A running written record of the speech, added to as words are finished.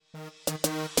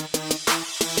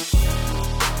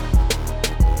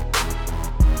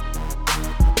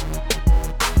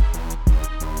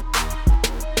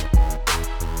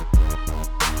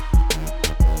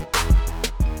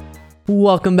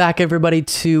Welcome back, everybody,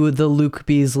 to the Luke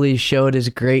Beasley Show. It is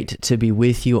great to be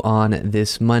with you on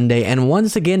this Monday. And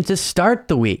once again, to start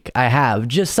the week, I have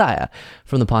Josiah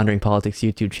from the Pondering Politics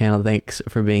YouTube channel. Thanks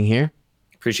for being here.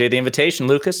 Appreciate the invitation,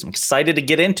 Lucas. I'm excited to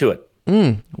get into it.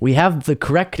 We have the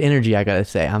correct energy, I gotta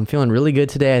say. I'm feeling really good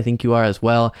today. I think you are as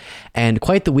well. And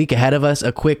quite the week ahead of us.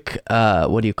 A quick,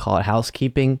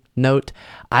 housekeeping note.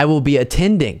 I will be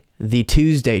attending the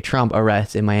Tuesday Trump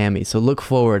arrest in Miami. So look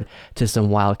forward to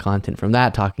some wild content from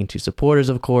that, talking to supporters,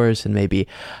 of course, and maybe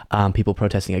people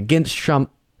protesting against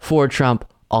Trump, for Trump,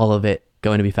 all of it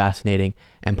going to be fascinating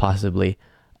and possibly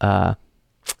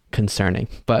concerning,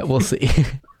 but we'll see.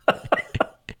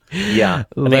 Yeah,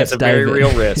 I think it's a very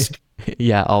real risk.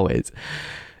 Yeah, always.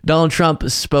 Donald Trump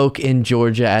spoke in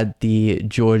Georgia at the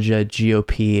Georgia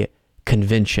GOP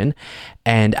convention.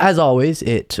 And as always,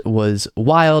 it was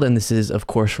wild. And this is, of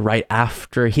course, right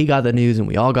after he got the news, and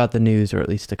we all got the news, or at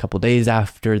least a couple days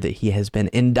after, that he has been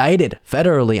indicted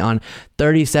federally on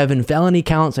 37 felony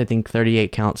counts, I think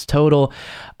 38 counts total,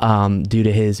 due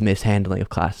to his mishandling of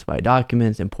classified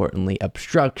documents, importantly,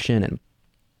 obstruction and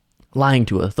lying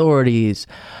to authorities,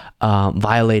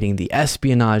 violating the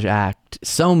Espionage Act.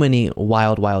 So many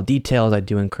wild details. I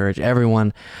do encourage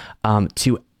everyone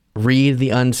to read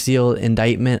the unsealed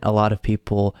indictment. A lot of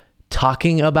people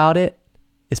talking about it,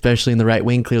 especially in the right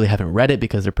wing, clearly haven't read it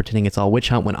because they're pretending it's all witch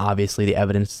hunt when obviously the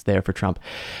evidence is there for Trump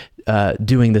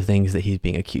doing the things that he's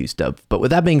being accused of. But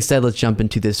with that being said, let's jump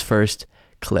into this first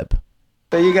clip.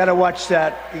 So you got to watch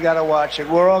that. You got to watch it.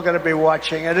 We're all going to be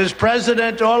watching it. As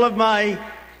president, all of my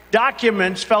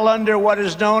documents fell under what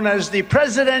is known as the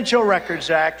Presidential Records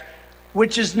Act,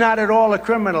 which is not at all a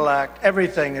criminal act.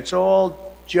 Everything. It's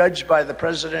all judged by the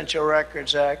Presidential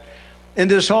Records Act. In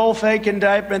this whole fake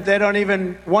indictment, they don't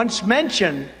even once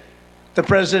mention the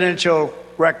Presidential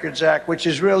Records Act, which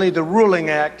is really the ruling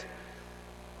act,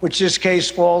 which this case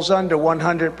falls under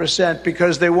 100%,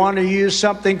 because they want to use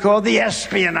something called the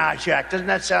Espionage Act. Doesn't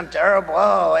that sound terrible?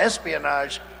 Oh,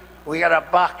 espionage. We got a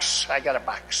box. I got a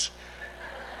box.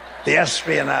 The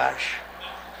Espionage.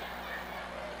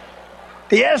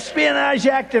 The Espionage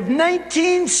Act of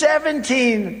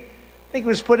 1917. I think it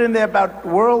was put in there about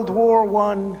World War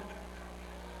I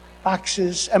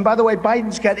boxes. And by the way,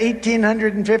 Biden's got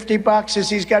 1,850 boxes.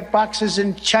 He's got boxes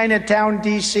in Chinatown,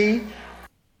 D.C.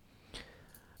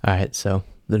 All right, so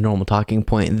the normal talking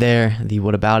point there, the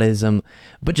whataboutism.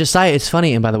 But Josiah, it's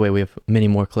funny, and by the way, we have many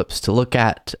more clips to look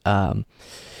at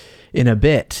in a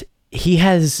bit. He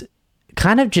has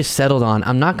kind of just settled on,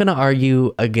 I'm not going to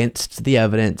argue against the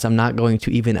evidence. I'm not going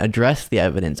to even address the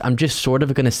evidence. I'm just sort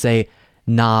of going to say,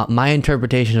 nah, my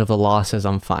interpretation of the law says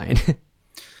I'm fine.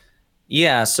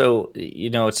 Yeah, so,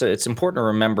 it's important to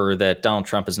remember that Donald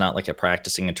Trump is not like a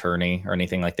practicing attorney or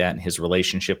anything like that, and his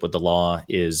relationship with the law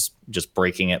is just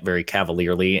breaking it very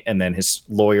cavalierly, and then his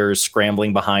lawyers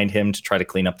scrambling behind him to try to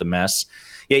clean up the mess.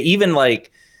 Yeah, even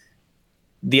like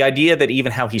the idea that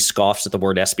even how he scoffs at the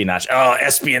word espionage,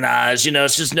 espionage,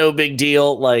 it's just no big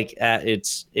deal. Like,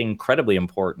 it's incredibly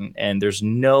important, and there's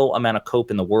no amount of cope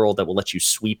in the world that will let you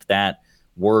sweep that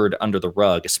word under the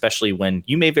rug, especially when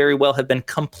you may very well have been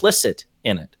complicit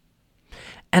in it.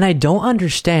 And I don't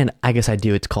understand, I guess I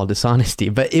do, it's called dishonesty,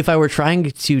 but if I were trying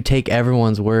to take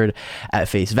everyone's word at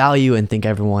face value and think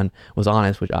everyone was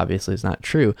honest, which obviously is not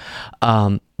true,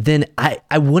 then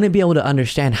I wouldn't be able to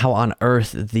understand how on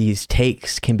earth these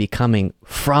takes can be coming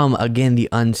from, again, the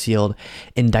unsealed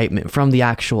indictment, from the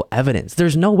actual evidence.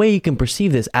 There's no way you can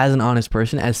perceive this as an honest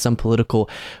person, as some political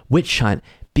witch hunt,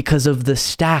 because of the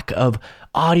stack of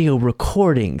audio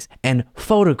recordings and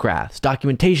photographs,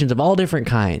 documentations of all different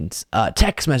kinds,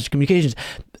 text message communications,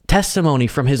 testimony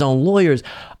from his own lawyers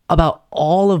about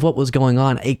all of what was going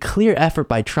on. A clear effort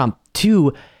by Trump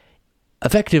to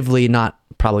effectively, not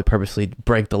probably purposely,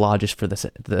 break the law just for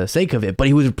the sake of it, but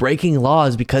he was breaking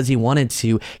laws because he wanted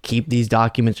to keep these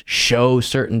documents, show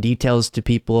certain details to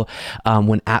people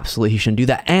when absolutely he shouldn't do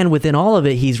that. And within all of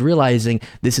it, he's realizing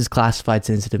this is classified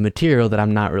sensitive material that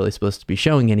I'm not really supposed to be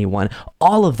showing anyone.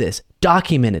 All of this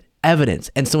documented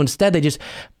evidence. And so instead they just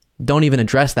don't even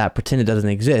address that, pretend it doesn't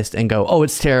exist, and go, oh,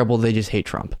 it's terrible, they just hate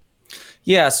Trump.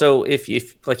 Yeah, so if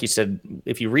like you said,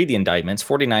 if you read the indictments,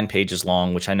 49 pages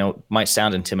long, which I know might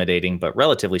sound intimidating, but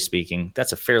relatively speaking,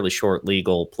 that's a fairly short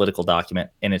legal political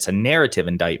document, and it's a narrative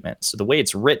indictment. So the way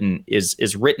it's written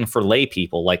is written for lay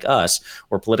people like us,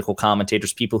 or political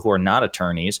commentators, people who are not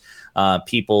attorneys,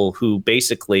 people who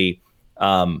basically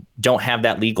don't have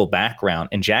that legal background.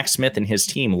 And Jack Smith and his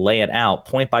team lay it out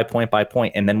point by point by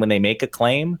point. And then when they make a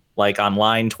claim, like on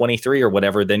line 23 or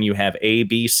whatever, then you have A,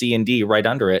 B, C, and D right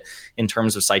under it in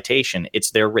terms of citation.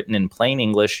 It's there written in plain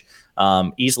English,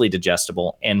 easily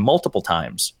digestible, and multiple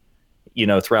times,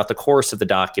 throughout the course of the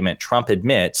document, Trump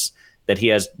admits that he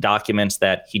has documents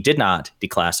that he did not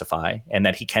declassify and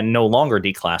that he can no longer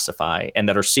declassify and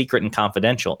that are secret and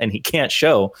confidential and he can't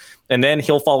show. And then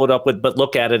he'll follow it up with, but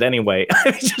look at it anyway.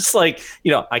 Just like,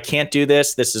 I can't do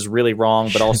this. This is really wrong.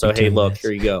 But also, hey, look,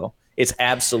 here you go. It's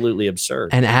absolutely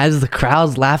absurd. And as the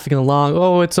crowd's laughing along,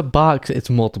 oh, it's a box. It's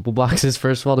multiple boxes,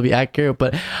 first of all, to be accurate.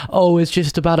 But, oh, it's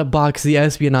just about a box. The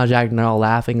Espionage Act, and they're all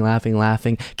laughing.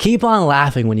 Keep on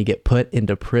laughing when you get put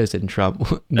into prison,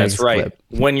 Trump. That's right. Clip.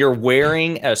 When you're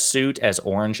wearing a suit as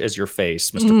orange as your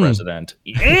face, Mr. President.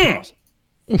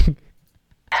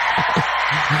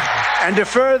 And to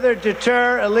further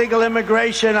deter illegal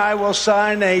immigration, I will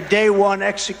sign a day one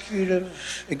executive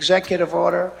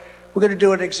order. We're going to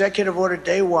do an executive order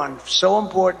day one, so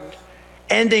important,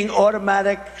 ending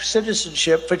automatic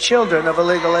citizenship for children of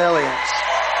illegal aliens.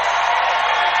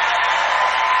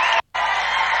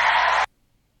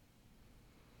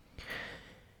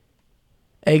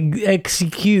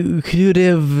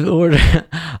 Executive order.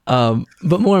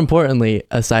 But more importantly,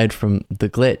 aside from the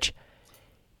glitch,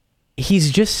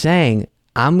 he's just saying,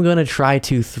 I'm going to try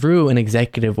to, through an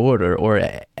executive order or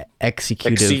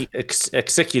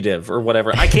executive or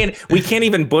whatever. We can't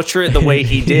even butcher it the way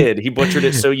he did. He butchered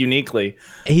it so uniquely.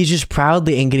 He's just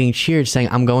proudly and getting cheered saying,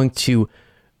 I'm going to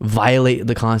violate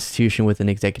the Constitution with an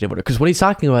executive order. Because what he's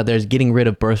talking about there is getting rid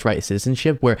of birthright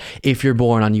citizenship, where if you're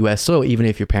born on U.S. soil, even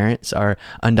if your parents are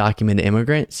undocumented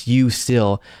immigrants, you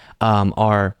still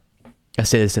are a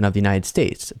citizen of the United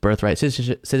States. Birthright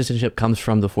citizenship comes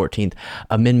from the 14th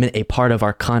Amendment, a part of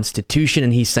our Constitution,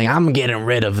 and he's saying, I'm getting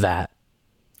rid of that.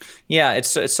 Yeah,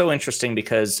 it's so interesting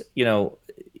because,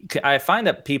 I find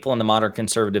that people in the modern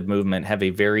conservative movement have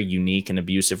a very unique and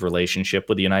abusive relationship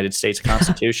with the United States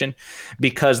Constitution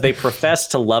because they profess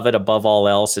to love it above all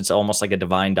else. It's almost like a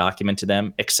divine document to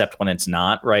them, except when it's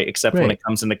not, right? Except when it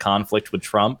comes into conflict with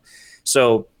Trump.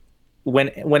 So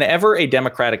whenever a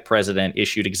Democratic president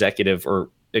issued executive or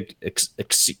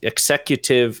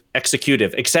executive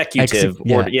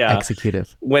order,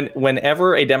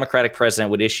 whenever a Democratic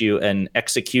president would issue an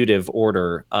executive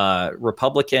order,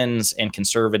 Republicans and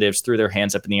conservatives threw their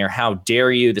hands up in the air. How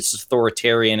dare you? This is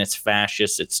authoritarian. It's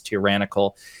fascist. It's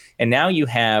tyrannical. And now you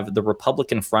have the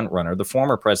Republican frontrunner, the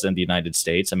former president of the United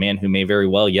States, a man who may very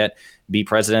well yet be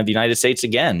president of the United States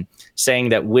again, saying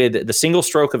that with the single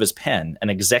stroke of his pen,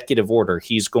 an executive order,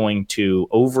 he's going to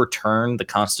overturn the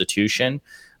Constitution.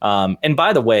 And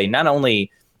by the way, not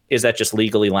only is that just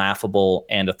legally laughable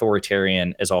and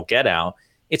authoritarian as all get out,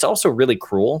 it's also really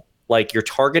cruel. Like, you're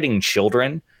targeting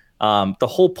children. The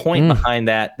whole point behind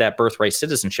that birthright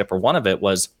citizenship, or one of it,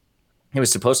 was it was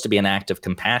supposed to be an act of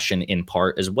compassion in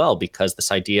part as well, because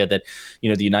this idea that,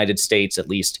 the United States, at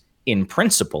least in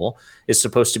principle, is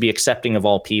supposed to be accepting of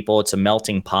all people. It's a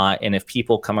melting pot. And if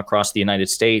people come across the United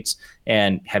States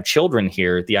and have children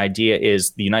here, the idea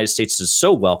is the United States is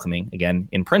so welcoming, again,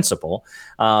 in principle,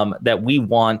 that we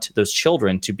want those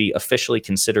children to be officially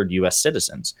considered U.S.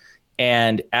 citizens.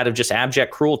 And out of just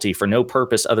abject cruelty for no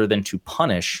purpose other than to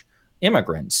punish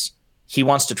immigrants, he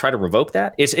wants to try to revoke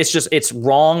that. It's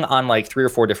wrong on like 3 or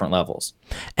 4 different levels.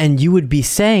 And you would be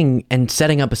saying and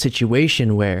setting up a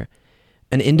situation where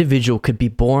an individual could be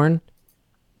born,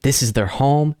 this is their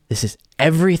home, this is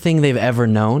everything they've ever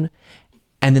known,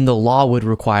 and then the law would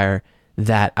require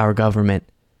that our government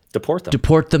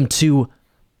deport them to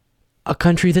a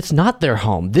country that's not their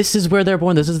home. This is where they're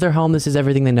born, this is their home, this is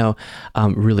everything they know.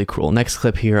 Really cruel. Next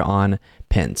clip here on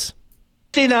Pence.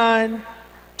 59.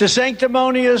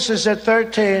 DeSanctimonious is at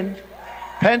 13.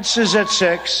 Pence is at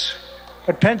 6.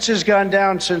 But Pence has gone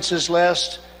down since his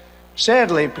last,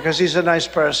 sadly, because he's a nice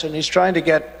person. He's trying to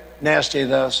get nasty,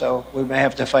 though, so we may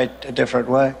have to fight a different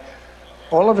way.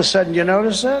 All of a sudden, you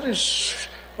notice that?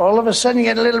 All of a sudden, you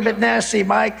get a little bit nasty,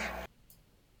 Mike.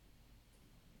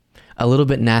 A little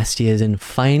bit nasty as in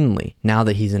finally, now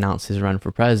that he's announced his run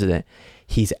for president,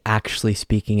 he's actually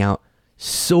speaking out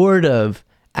sort of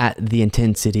at the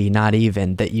intensity, not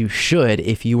even, that you should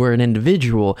if you were an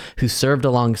individual who served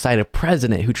alongside a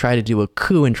president who tried to do a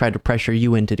coup and tried to pressure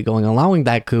you into going along with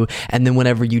that coup, and then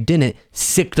whenever you didn't,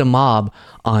 sicked a mob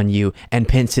on you. And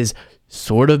Pence has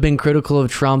sort of been critical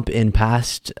of Trump in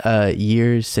past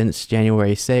years since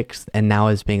January 6th, and now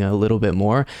is being a little bit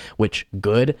more, which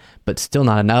good, but still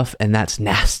not enough, and that's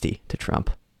nasty to Trump.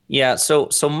 Yeah, so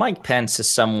Mike Pence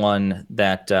is someone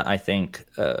that I think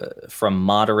from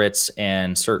moderates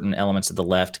and certain elements of the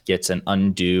left gets an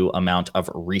undue amount of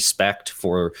respect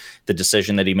for the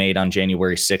decision that he made on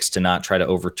January 6th to not try to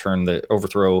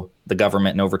overthrow the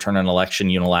government and overturn an election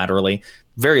unilaterally.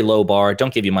 Very low bar.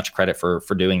 Don't give you much credit for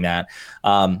doing that.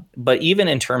 But even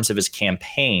in terms of his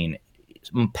campaign,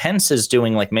 Pence is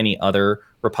doing like many other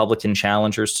Republican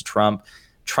challengers to Trump,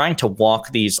 trying to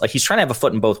walk these, like he's trying to have a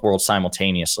foot in both worlds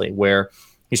simultaneously, where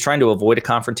he's trying to avoid a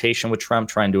confrontation with Trump,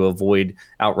 trying to avoid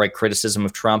outright criticism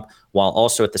of Trump, while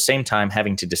also at the same time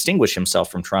having to distinguish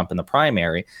himself from Trump in the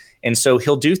primary. And so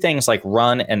he'll do things like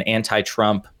run an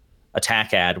anti-Trump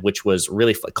attack ad, which was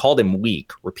really called him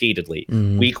weak repeatedly.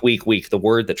 Weak, weak, weak, the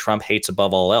word that Trump hates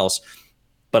above all else,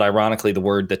 but ironically, the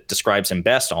word that describes him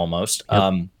best almost.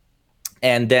 Yep.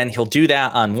 And then he'll do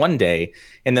that on one day,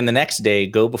 and then the next day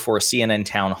go before a CNN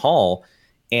town hall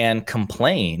and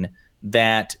complain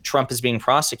that Trump is being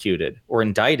prosecuted or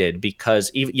indicted because,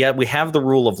 we have the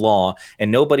rule of law and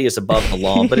nobody is above the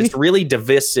law, but it's really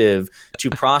divisive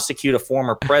to prosecute a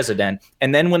former president.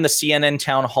 And then when the CNN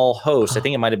town hall host, I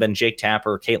think it might have been Jake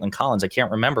Tapper or Caitlin Collins, I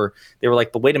can't remember, they were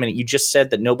like, but wait a minute, you just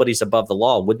said that nobody's above the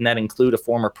law. Wouldn't that include a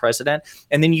former president?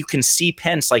 And then you can see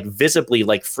Pence like visibly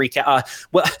like freak out.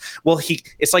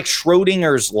 It's like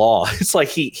Schrodinger's law. It's like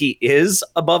he is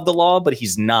above the law, but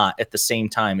he's not at the same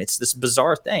time. It's this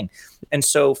bizarre thing. And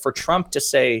so for Trump to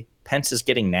say Pence is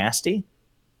getting nasty,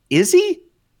 is he?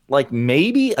 Like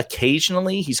maybe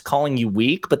occasionally he's calling you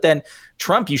weak, but then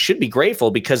Trump, you should be grateful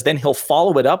because then he'll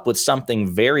follow it up with something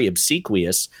very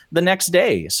obsequious the next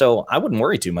day. So I wouldn't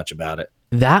worry too much about it.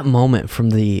 That moment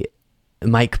from the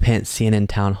Mike Pence CNN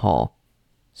town hall,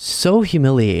 so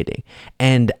humiliating.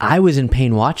 And I was in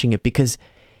pain watching it because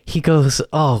he goes,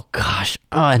 oh gosh,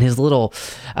 and his little,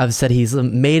 I've said he's a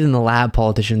made in the lab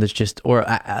politician that's just, or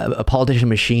a politician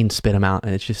machine spit him out,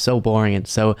 and it's just so boring and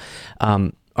so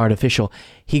artificial.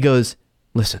 He goes,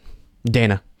 listen,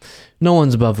 Dana, no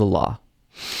one's above the law.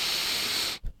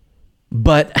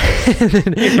 But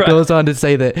then goes on to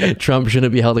say that Trump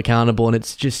shouldn't be held accountable, and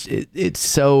it's just, it's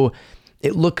so,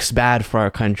 it looks bad for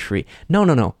our country.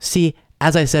 No. See,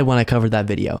 as I said when I covered that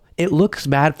video, it looks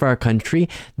bad for our country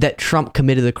that Trump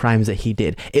committed the crimes that he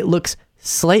did. It looks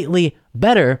slightly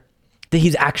better that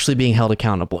he's actually being held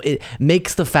accountable. It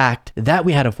makes the fact that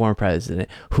we had a former president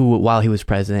who, while he was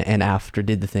president and after,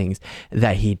 did the things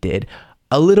that he did,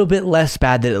 a little bit less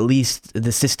bad that at least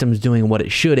the system's doing what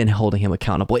it should and holding him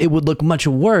accountable. It would look much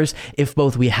worse if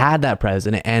both we had that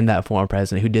president and that former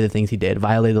president who did the things he did,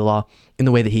 violated the law in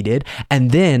the way that he did,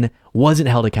 and then wasn't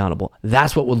held accountable.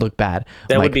 That's what would look bad.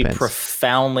 That would be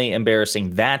profoundly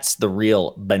embarrassing. That's the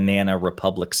real banana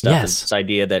republic stuff. Yes. This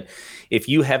idea that if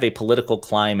you have a political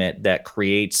climate that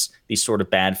creates these sort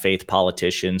of bad faith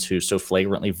politicians who so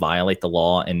flagrantly violate the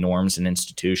law and norms and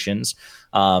institutions,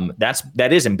 that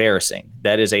is embarrassing.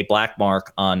 That is a black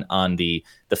mark on the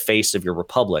face of your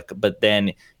republic. But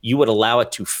then you would allow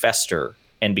it to fester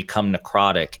and become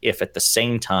necrotic if at the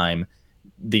same time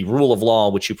the rule of law,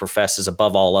 which you profess is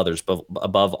above all others,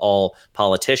 above all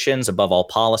politicians, above all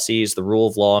policies, the rule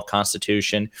of law,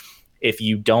 Constitution, if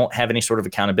you don't have any sort of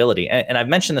accountability. And I've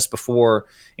mentioned this before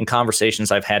in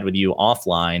conversations I've had with you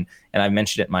offline, and I've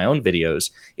mentioned it in my own videos.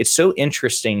 It's so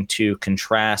interesting to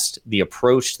contrast the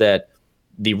approach that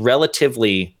the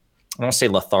relatively, I don't want to say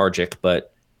lethargic,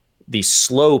 but the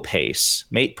slow pace,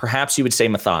 perhaps you would say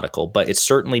methodical, but it's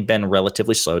certainly been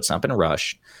relatively slow. It's not been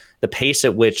rushed. The pace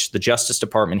at which the Justice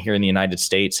Department here in the United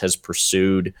States has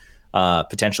pursued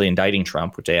potentially indicting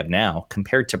Trump, which they have now,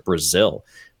 compared to Brazil.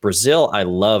 Brazil, I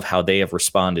love how they have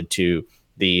responded to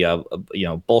the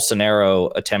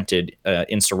Bolsonaro attempted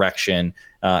insurrection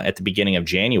at the beginning of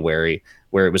January,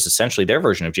 where it was essentially their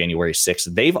version of January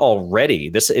 6th. They've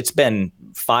already, it's been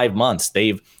 5 months.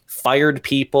 They've fired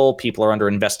people. People are under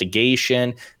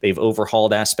investigation. They've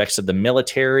overhauled aspects of the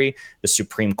military. The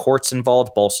Supreme Court's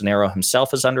involved. Bolsonaro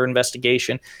himself is under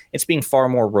investigation. It's being far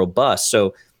more robust.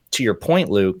 So to your point,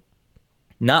 Luke,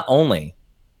 not only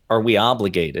are we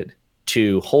obligated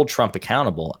to hold Trump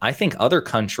accountable, I think other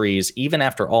countries, even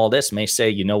after all this, may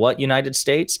say, you know what, United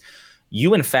States,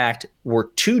 you in fact were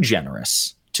too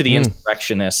generous to the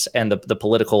insurrectionists and the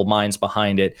political minds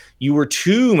behind it. You were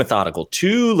too methodical,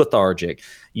 too lethargic.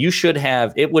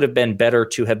 It would have been better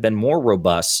to have been more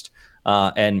robust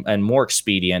and more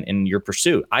expedient in your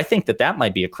pursuit. I think that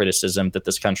might be a criticism that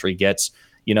this country gets,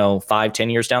 5-10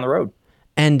 years down the road.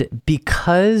 And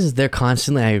because they're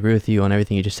constantly, I agree with you on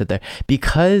everything you just said there,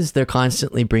 because they're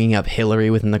constantly bringing up Hillary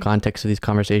within the context of these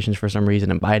conversations for some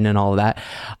reason, and Biden and all of that,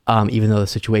 even though the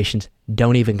situations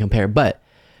don't even compare. But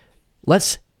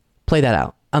let's play that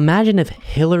out. Imagine if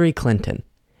Hillary Clinton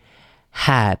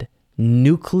had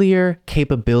nuclear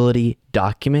capability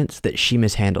documents that she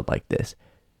mishandled like this.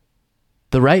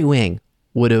 The right wing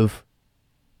would have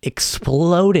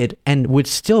exploded and would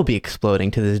still be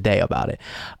exploding to this day about it.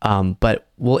 But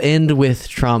we'll end with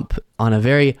Trump on a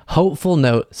very hopeful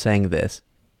note saying this.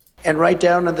 And right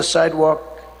down on the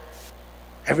sidewalk,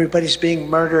 everybody's being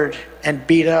murdered and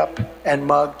beat up and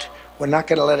mugged. We're not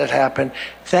going to let it happen.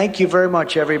 Thank you very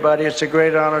much, everybody. It's a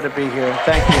great honor to be here.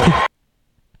 Thank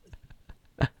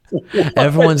you.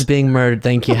 Everyone's being murdered.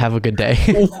 Thank you. Have a good day.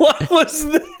 What was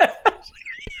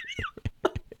that?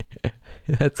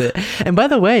 That's it. And by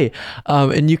the way,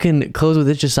 and you can close with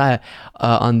this, Josiah,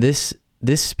 on this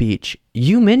speech,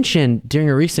 you mentioned during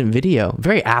a recent video,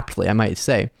 very aptly, I might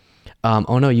say,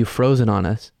 oh no, you've frozen on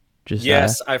us. Josiah.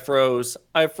 Yes, I froze.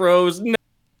 No.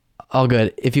 All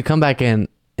good. If you come back in,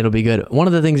 it'll be good. One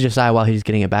of the things Josiah, while he's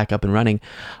getting it back up and running,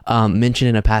 mentioned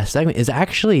in a past segment is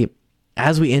actually,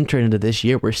 as we enter into this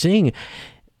year, we're seeing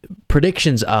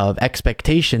predictions of,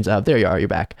 expectations of, there you are, you're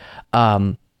back,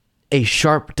 a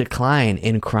sharp decline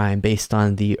in crime based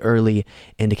on the early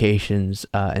indications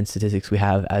and statistics we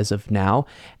have as of now.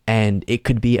 And it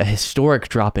could be a historic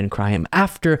drop in crime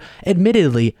after,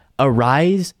 admittedly, a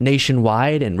rise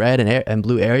nationwide in red and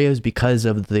blue areas because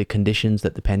of the conditions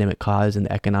that the pandemic caused and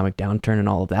the economic downturn and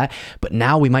all of that. But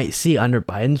now we might see, under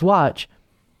Biden's watch,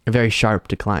 a very sharp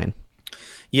decline.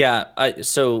 Yeah.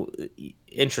 So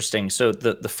interesting. So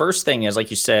the first thing is,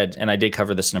 like you said, and I did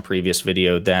cover this in a previous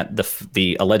video, that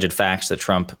the alleged facts that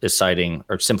Trump is citing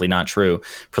are simply not true.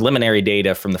 Preliminary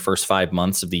data from the first 5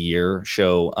 months of the year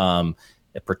show,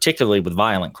 particularly with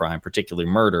violent crime, particularly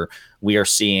murder, we are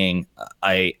seeing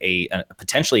a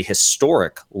potentially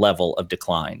historic level of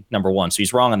decline. Number one, so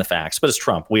he's wrong on the facts, but it's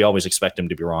Trump. We always expect him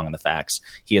to be wrong on the facts.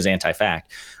 He is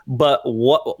anti-fact. But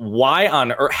why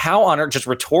on earth, how on earth, just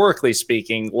rhetorically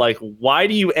speaking, like, why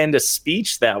do you end a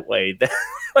speech that way?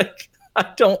 Like, I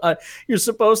don't, you're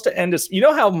supposed to end you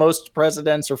know how most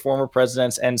presidents or former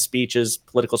presidents end speeches,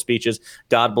 political speeches,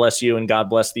 God bless you and God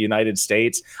bless the United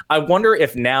States. I wonder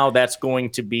if now that's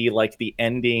going to be like the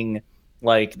ending,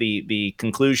 like the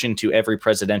conclusion to every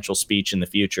presidential speech in the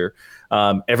future.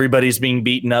 Everybody's being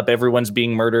beaten up. Everyone's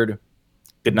being murdered.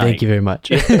 Good night. Thank you very much.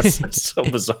 Yes, it's so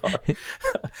bizarre.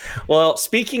 Well,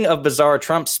 speaking of bizarre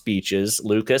Trump speeches,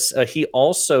 Lucas, he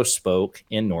also spoke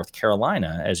in North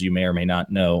Carolina, as you may or may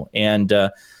not know. And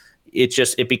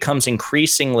it becomes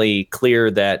increasingly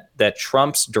clear that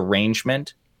Trump's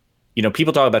derangement, you know,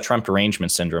 people talk about Trump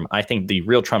derangement syndrome. I think the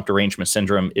real Trump derangement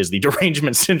syndrome is the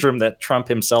derangement syndrome that Trump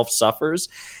himself suffers.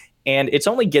 And it's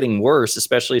only getting worse,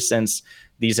 especially since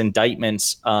these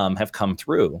indictments have come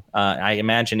through. I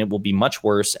imagine it will be much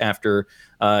worse after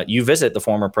you visit the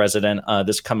former president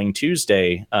this coming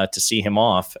Tuesday to see him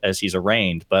off as he's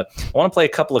arraigned. But I want to play a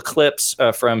couple of clips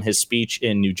from his speech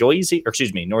in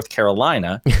North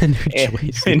Carolina.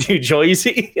 In New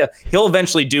Jersey. Yeah, he'll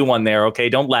eventually do one there, okay?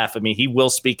 Don't laugh at me. He will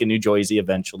speak in New Jersey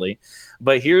eventually.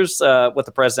 But here's what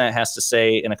the president has to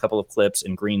say in a couple of clips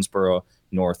in Greensboro,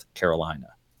 North Carolina.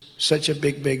 Such a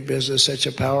big business, such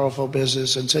a powerful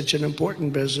business, and such an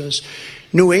important business.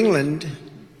 New England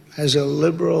has a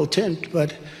liberal tint,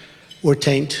 or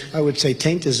taint. I would say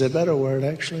taint is a better word,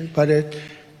 actually. But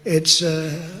it's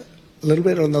a little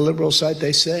bit on the liberal side,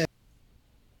 they say.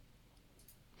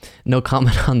 No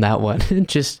comment on that one.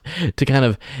 Just to kind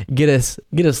of get us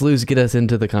loose, get us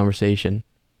into the conversation.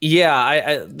 Yeah,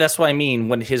 I that's what I mean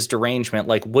when his derangement,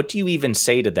 like, what do you even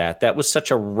say to that? That was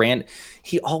such a rant.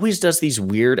 He always does these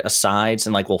weird asides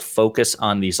and like will focus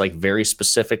on these like very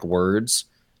specific words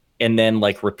and then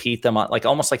like repeat them on, like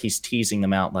almost like he's teasing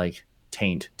them out, like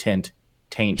taint, tint,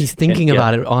 taint. He's thinking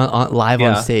about it on live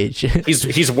on stage.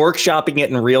 he's workshopping it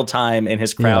in real time and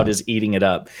his crowd is eating it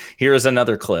up. Here's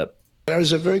another clip. I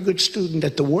was a very good student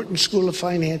at the Wharton School of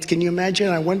Finance. Can you imagine?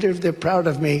 I wonder if they're proud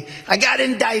of me. I got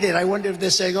indicted. I wonder if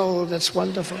they're saying, oh, that's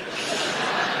wonderful.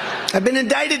 I've been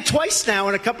indicted twice now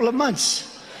in a couple of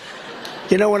months.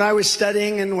 You know, when I was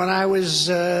studying and when I was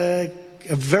a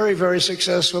very, very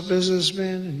successful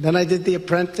businessman, and then I did The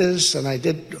Apprentice, and I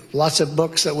did lots of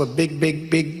books that were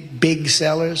big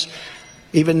sellers.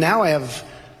 Even now I have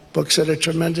books that are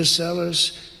tremendous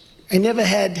sellers. I never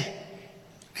had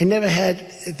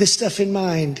this stuff in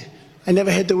mind. I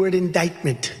never had the word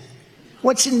indictment.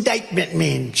 What's indictment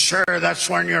mean? Sir, that's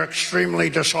when you're extremely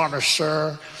dishonest,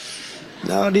 sir.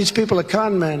 No, these people are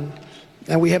con men,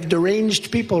 and we have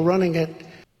deranged people running it.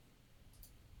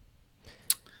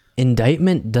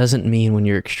 Indictment doesn't mean when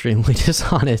you're extremely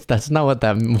dishonest. That's not what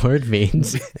that word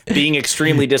means. Being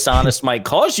extremely dishonest might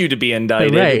cause you to be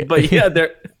indicted, right. But yeah,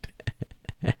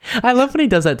 I love when he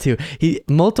does that too. He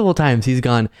multiple times he's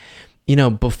gone,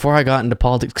 before I got into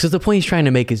politics, because the point he's trying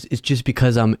to make is it's just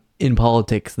because I'm in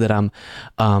politics that I'm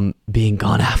being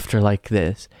gone after like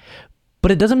this. But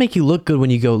it doesn't make you look good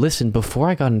when you go, listen, before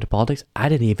I got into politics, I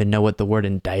didn't even know what the word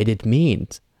indicted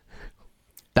means.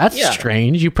 That's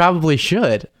strange. You probably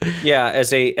should. Yeah,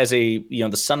 as a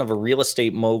the son of a real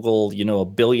estate mogul, a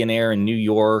billionaire in New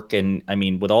York, and I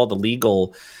mean, with all the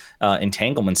legal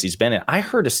entanglements he's been in. I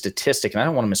heard a statistic, and I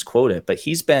don't want to misquote it, but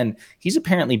he's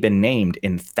apparently been named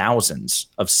in thousands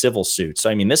of civil suits.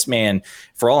 So I mean, this man,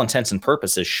 for all intents and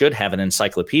purposes, should have an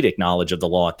encyclopedic knowledge of the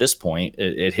law at this point,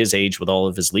 at his age, with all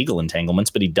of his legal entanglements,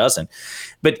 but he doesn't.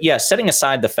 But yeah, setting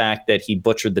aside the fact that he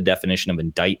butchered the definition of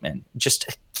indictment,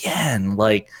 just again,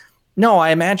 no, I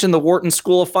imagine the Wharton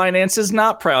School of Finance is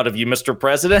not proud of you, Mr.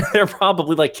 President. They're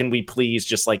probably like, can we please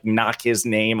just knock his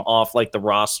name off the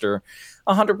roster?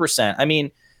 100%. I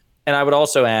mean, and I would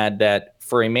also add that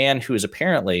for a man who is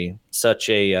apparently such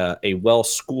a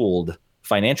well-schooled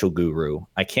financial guru,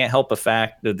 I can't help the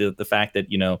fact that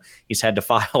he's had to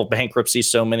file bankruptcy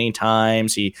so many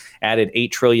times. He added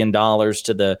 $8 trillion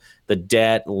to the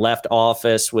debt, left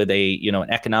office with an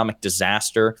economic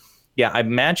disaster. Yeah, I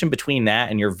imagine between that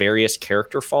and your various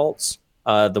character faults,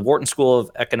 the Wharton School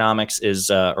of Economics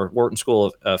or Wharton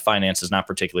School of Finance is not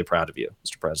particularly proud of you,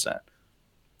 Mr. President.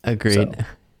 Agreed.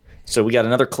 So we got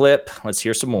another clip. Let's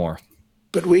hear some more.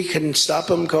 But we can stop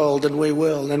them cold, and we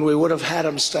will. And we would have had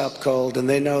them stop cold, and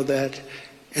they know that.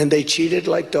 And they cheated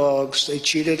like dogs. They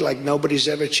cheated like nobody's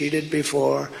ever cheated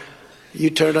before. You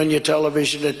turn on your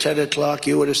television at 10 o'clock,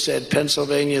 you would have said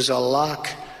Pennsylvania's a lock.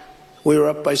 We were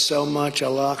up by so much, a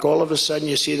lock. All of a sudden,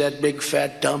 you see that big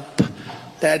fat dump,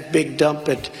 that big dump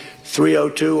at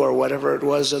 3:02 or whatever it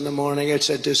was in the morning.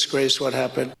 It's a disgrace what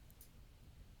happened.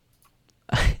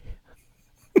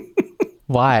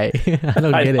 Why? I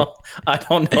don't get it. I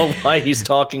don't know why he's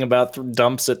talking about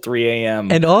dumps at 3 a.m.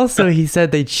 And also, he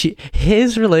said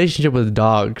his relationship with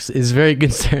dogs is very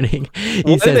concerning.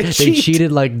 He said they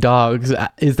cheated like dogs.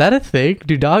 Is that a thing?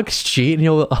 Do dogs cheat? And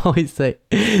he'll always say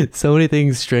so many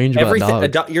things strange about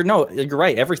dogs. You're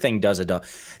right. Everything does a dog.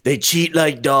 They cheat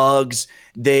like dogs.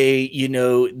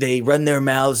 They run their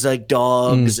mouths like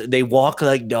dogs. They walk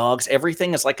like dogs.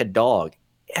 Everything is like a dog.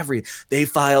 They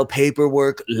file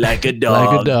paperwork like a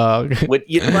dog.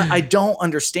 I don't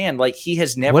understand. He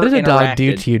has never. What did a dog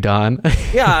do to you, Don?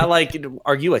 Yeah,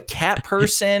 are you a cat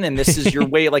person? And this is your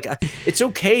way. It's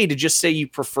okay to just say you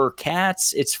prefer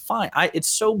cats. It's fine. It's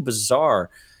so bizarre,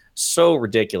 so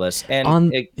ridiculous.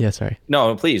 And sorry.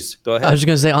 No, please go ahead. I was just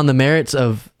gonna say, on the merits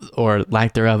of, or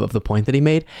lack thereof, of the point that he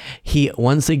made, he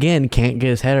once again can't get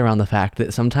his head around the fact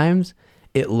that sometimes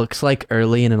it looks like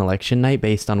early in an election night,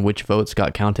 based on which votes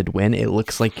got counted when, it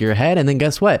looks like you're ahead. And then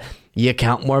guess what? You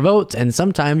count more votes, and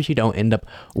sometimes you don't end up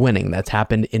winning. That's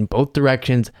happened in both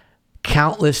directions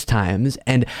countless times.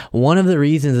 And one of the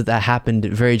reasons that happened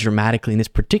very dramatically in this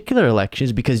particular election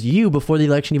is because you, before the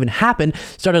election even happened,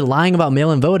 started lying about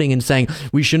mail-in voting and saying,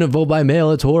 we shouldn't vote by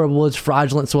mail, it's horrible, it's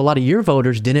fraudulent. So a lot of your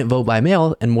voters didn't vote by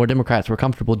mail, and more Democrats were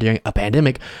comfortable during a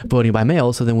pandemic voting by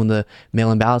mail. So then when the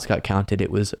mail-in ballots got counted,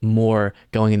 it was more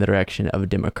going in the direction of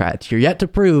Democrats. You're yet to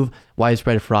prove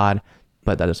widespread fraud,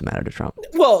 but that doesn't matter to Trump.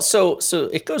 Well, so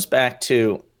it goes back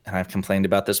to, and I've complained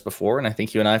about this before, and I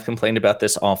think you and I have complained about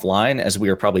this offline, as we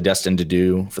are probably destined to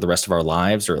do for the rest of our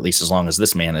lives, or at least as long as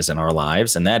this man is in our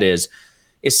lives. And that is,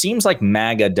 it seems like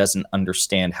MAGA doesn't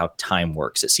understand how time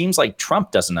works. It seems like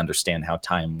Trump doesn't understand how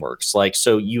time works.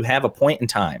 So you have a point in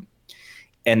time,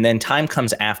 and then time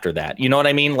comes after that. You know what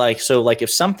I mean? If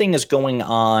something is going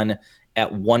on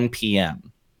at 1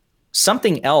 p.m.,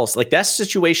 something else, that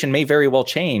situation may very well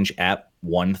change at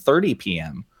 1:30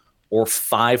 p.m. or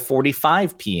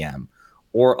 5:45 p.m.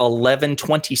 or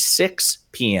 11:26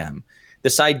 p.m.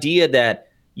 This idea that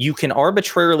you can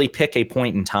arbitrarily pick a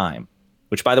point in time,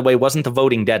 which, by the way, wasn't the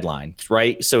voting deadline,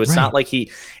 right? So it's not like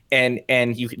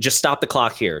and you just stop the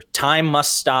clock here. Time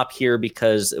must stop here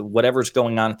because whatever's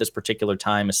going on at this particular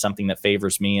time is something that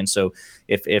favors me. And so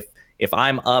if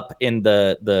I'm up in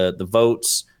the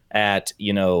votes at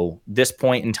this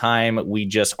point in time, we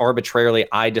just arbitrarily,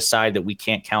 I decide that we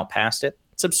can't count past it.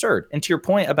 It's absurd. And to your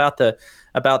point about the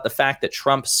fact that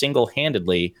Trump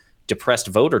single-handedly depressed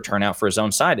voter turnout for his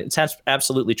own side, it's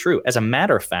absolutely true. As a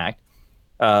matter of fact,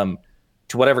 to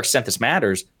whatever extent this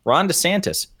matters, Ron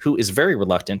DeSantis, who is very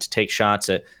reluctant to take shots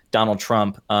at Donald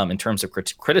Trump in terms of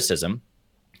criticism,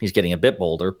 he's getting a bit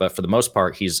bolder, but for the most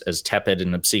part, he's as tepid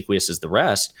and obsequious as the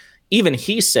rest. Even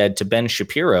he said to Ben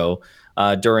Shapiro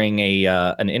during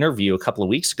an interview a couple of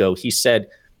weeks ago, he said,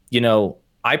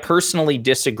 I personally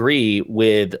disagree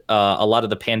with a lot of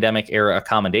the pandemic era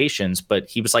accommodations, but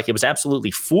he was like, it was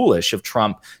absolutely foolish of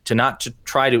Trump to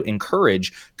try to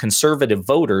encourage conservative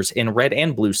voters in red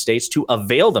and blue states to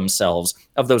avail themselves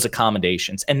of those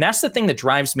accommodations. And that's the thing that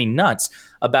drives me nuts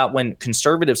about when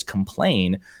conservatives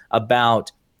complain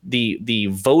about the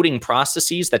voting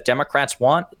processes that Democrats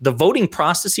want. The voting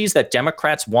processes that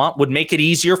Democrats want would make it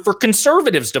easier for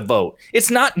conservatives to vote. It's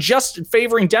not just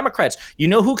favoring Democrats. You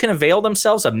know who can avail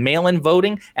themselves of mail-in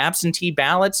voting, absentee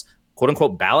ballots, quote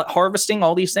unquote ballot harvesting,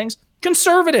 all these things?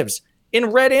 Conservatives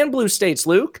in red and blue states,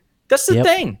 Luke. That's the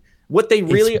thing. What they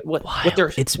really what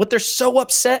they're so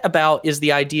upset about is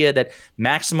the idea that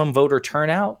maximum voter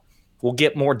turnout will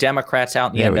get more Democrats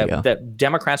out in the end, that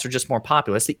Democrats are just more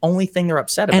popular. That's the only thing they're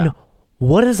upset about. And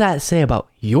what does that say about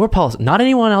your policy? Not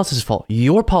anyone else's fault.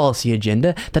 Your policy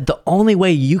agenda, that the only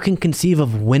way you can conceive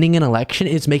of winning an election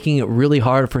is making it really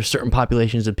hard for certain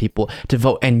populations of people to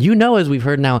vote. And you know, as we've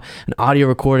heard now, an audio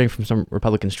recording from some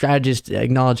Republican strategists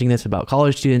acknowledging this about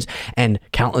college students and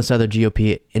countless other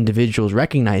GOP individuals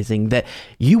recognizing that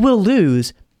you will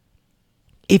lose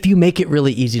if you make it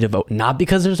really easy to vote, not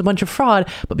because there's a bunch of fraud,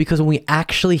 but because when we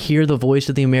actually hear the voice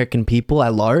of the American people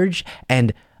at large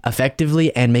and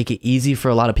effectively and make it easy for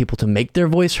a lot of people to make their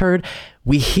voice heard,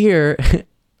 we hear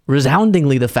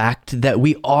resoundingly the fact that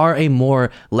we are a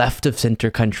more left of center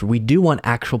country. We do want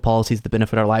actual policies that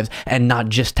benefit our lives and not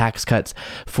just tax cuts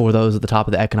for those at the top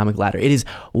of the economic ladder. It is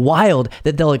wild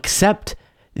that they'll accept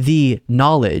the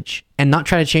knowledge and not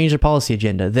try to change their policy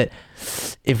agenda, that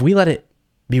if we let it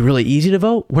be really easy to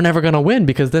vote, we're never going to win,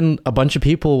 because then a bunch of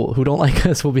people who don't like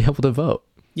us will be able to vote.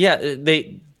 Yeah,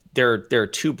 there are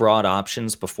two broad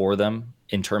options before them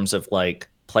in terms of like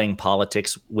playing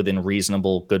politics within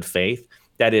reasonable good faith.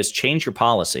 That is, change your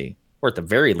policy, or at the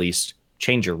very least,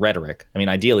 change your rhetoric. I mean,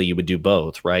 ideally, you would do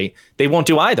both, right? They won't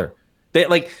do either. They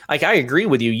like I agree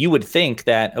with you. You would think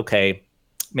that, okay,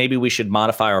 maybe we should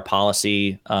modify our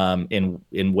policy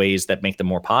in ways that make them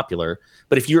more popular.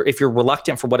 But if you're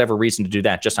reluctant for whatever reason to do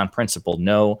that, just on principle,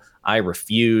 no, I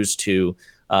refuse to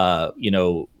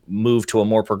move to a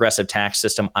more progressive tax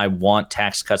system. I want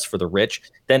tax cuts for the rich.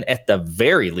 Then at the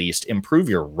very least, improve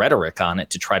your rhetoric on it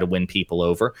to try to win people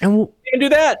over. And you can do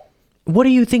that. What do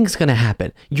you think is going to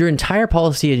happen? Your entire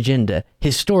policy agenda,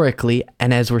 historically,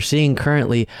 and as we're seeing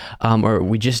currently, or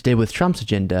we just did with Trump's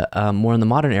agenda, more in the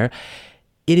modern era,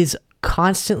 it is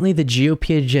constantly the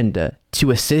GOP agenda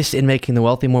to assist in making the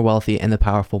wealthy more wealthy and the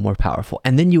powerful more powerful.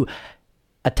 And then you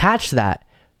attach that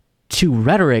to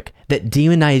rhetoric that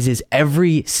demonizes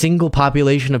every single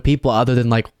population of people other than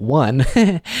like one.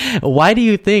 Why do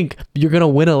you think you're going to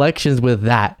win elections with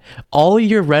that? All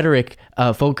your rhetoric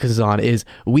focuses on is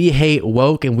we hate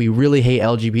woke and we really hate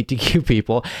LGBTQ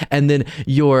people. And then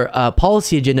your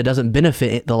policy agenda doesn't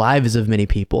benefit the lives of many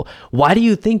people. Why do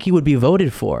you think you would be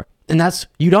voted for? And that's,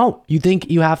 you don't. You think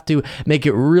you have to make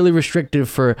it really restrictive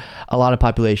for a lot of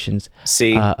populations.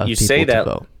 See, you say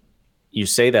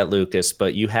that, Lucas,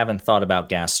 but you haven't thought about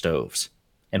gas stoves.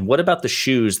 And what about the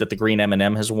shoes that the green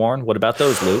M&M has worn? What about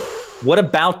those, Luke? What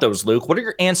about those, Luke? What are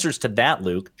your answers to that,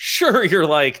 Luke? Sure, you're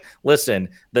like, listen,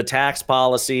 the tax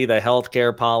policy, the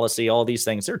healthcare policy, all these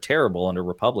things, they're terrible under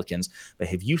Republicans. But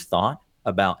have you thought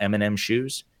about M&M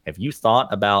shoes? Have you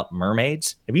thought about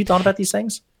mermaids? Have you thought about these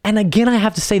things? And again, I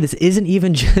have to say, this isn't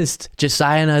even just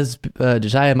Josiah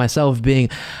and myself being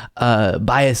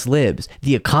biased libs.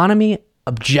 The economy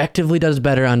objectively does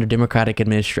better under Democratic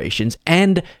administrations,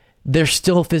 and they're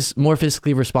still more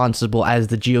fiscally responsible, as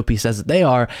the GOP says that they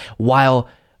are, while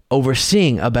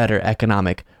overseeing a better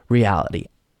economic reality.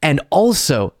 And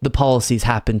also, the policies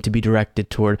happen to be directed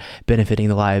toward benefiting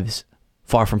the lives,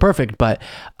 far from perfect, but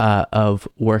of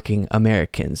working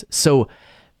Americans. So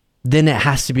then it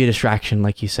has to be a distraction,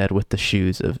 like you said, with the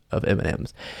shoes of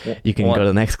M&Ms. You can go to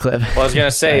the next clip. Well, I was going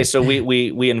to say, so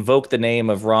we invoke the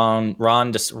name of Ron,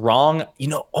 you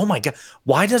know, oh my God,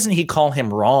 why doesn't he call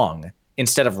him Wrong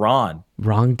instead of Ron?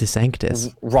 Ron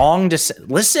DeSantis.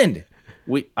 Listen,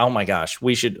 oh my gosh,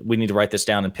 we need to write this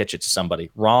down and pitch it to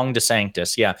somebody. Ron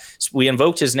DeSantis. Yeah. So we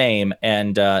invoked his name,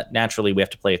 and naturally we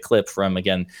have to play a clip from,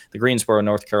 again, the Greensboro,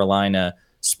 North Carolina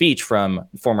speech from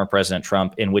former President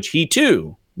Trump, in which he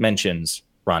too mentions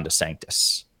Ron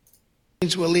DeSantis.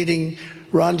 We're leading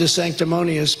Ron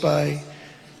DeSanctimonious by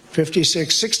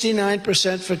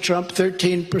 69% for Trump,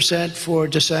 13% for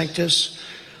DeSantis,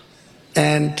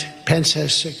 and Pence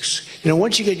has 6. You know,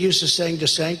 once you get used to saying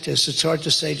DeSantis, it's hard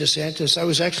to say DeSantis. I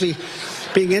was actually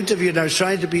being interviewed, and I was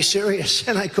trying to be serious,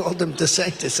 and I called him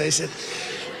DeSantis. I said,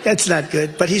 that's not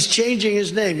good. But he's changing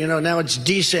his name. You know, now it's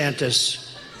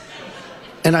DeSantis.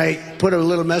 And I put a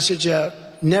little message out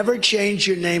never change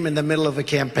your name in the middle of a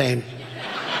campaign.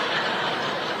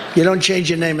 You don't change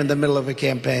your name in the middle of a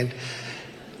campaign.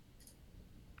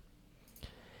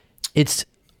 It's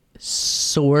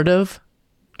sort of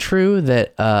true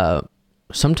that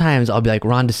sometimes I'll be like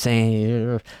Ron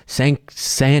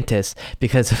DeSantis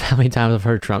because of how many times I've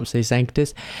heard Trump say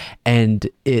Sanctus, and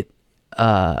it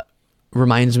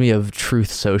reminds me of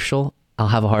Truth Social. I'll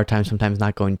have a hard time sometimes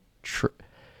not going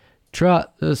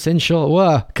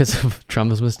essential because of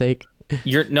Trump's mistake.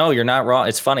 You're not wrong.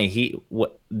 It's funny.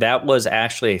 That was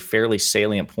actually a fairly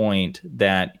salient point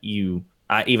that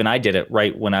I did it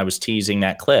right when I was teasing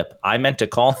that clip. I meant to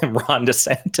call him Ron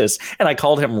DeSantis, and I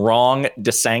called him wrong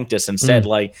DeSanctus instead.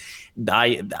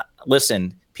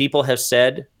 Listen, people have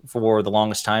said for the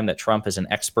longest time that Trump is an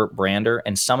expert brander,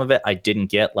 and some of it I didn't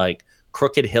get. Like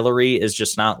Crooked Hillary is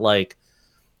just not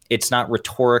it's not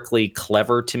rhetorically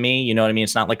clever to me. You know what I mean?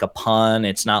 It's not like a pun.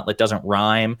 It doesn't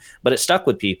rhyme, but it stuck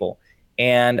with people.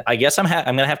 And I guess I'm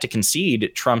going to have to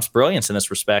concede Trump's brilliance in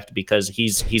this respect because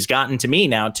he's gotten to me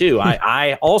now too.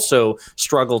 I also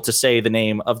struggle to say the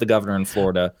name of the governor in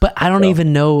Florida. But I don't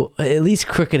even know. At least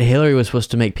Crooked Hillary was supposed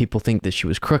to make people think that she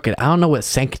was crooked. I don't know what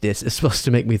Sanctus is supposed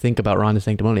to make me think about Ron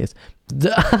DeSanctimonious.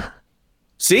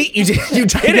 See, you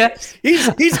did it.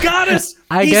 He's got us.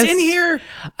 He's in here.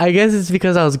 I guess it's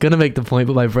because I was gonna make the point,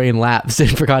 but my brain lapsed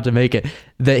and forgot to make it.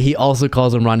 That he also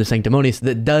calls him Ron DeSanctimonious.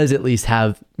 That does at least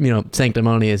have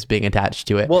sanctimonious being attached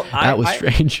to it. Well, that was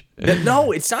strange.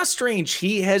 No, it's not strange.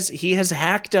 He has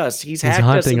hacked us. He's hacked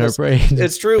haunting us. Our brains.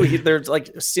 It's true. There's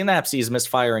like synapses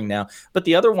misfiring now. But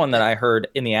the other one that I heard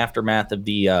in the aftermath of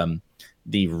the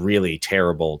really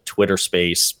terrible Twitter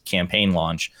Space campaign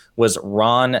launch was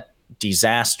Ron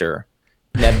Disaster.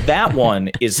 Now that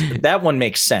one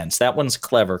makes sense. That one's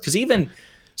clever because even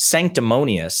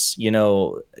sanctimonious,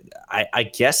 I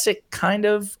guess it kind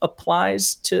of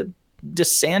applies to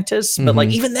DeSantis, but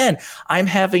even then, I'm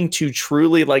having to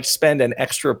truly spend an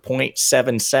extra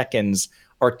 0.7 seconds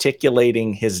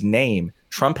articulating his name.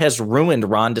 Trump has ruined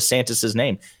Ron DeSantis's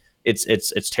name.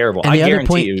 It's terrible. And I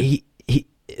guarantee you.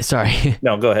 Sorry.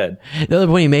 No, go ahead. The other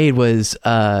point he made was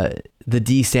the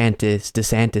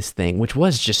DeSantis thing, which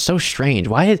was just so strange.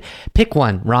 Pick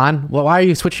one, Ron? Well, why are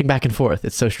you switching back and forth?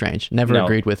 It's so strange. Never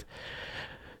agreed with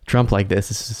Trump like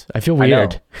this. I feel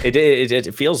weird.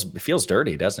 It feels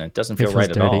dirty, doesn't it? It doesn't feel right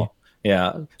dirty at all.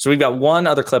 Yeah. So we've got one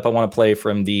other clip I want to play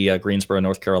from the Greensboro,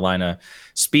 North Carolina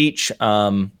speech.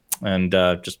 And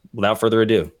just without further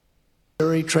ado.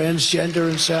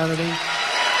 Transgender insanity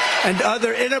and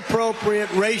other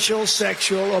inappropriate racial,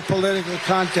 sexual, or political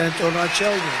content on our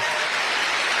children.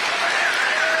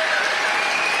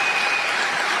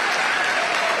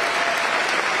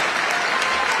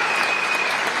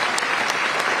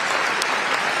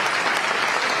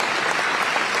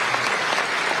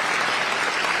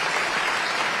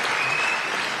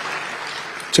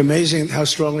 It's amazing how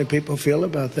strongly people feel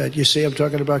about that. You see, I'm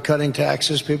talking about cutting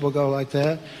taxes. People go like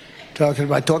that. Talk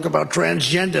about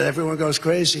transgender. Everyone goes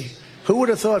crazy. Who would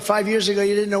have thought 5 years ago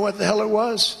you didn't know what the hell it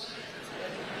was?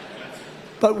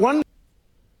 But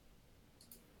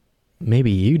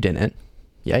maybe you didn't.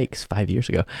 Yikes, 5 years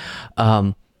ago.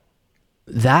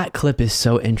 That clip is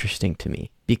so interesting to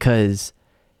me because,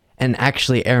 and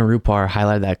actually Aaron Rupar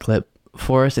highlighted that clip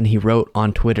for us, and he wrote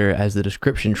on Twitter as the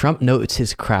description, Trump notes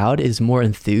his crowd is more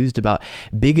enthused about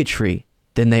bigotry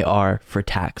than they are for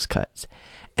tax cuts.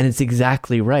 And it's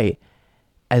exactly right.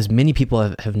 As many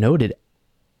people have noted,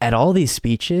 at all these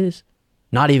speeches,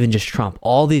 not even just Trump,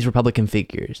 all these Republican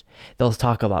figures, they'll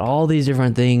talk about all these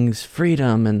different things,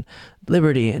 freedom and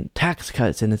liberty and tax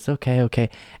cuts, and it's okay.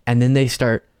 And then they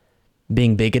start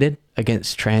being bigoted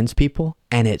against trans people,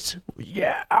 and it's,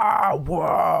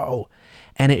 whoa.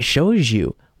 And it shows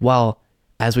you, while,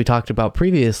 as we talked about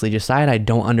previously, Josiah and I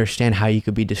don't understand how you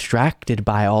could be distracted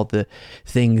by all the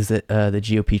things that the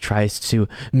GOP tries to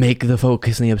make the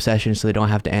focus and the obsession so they don't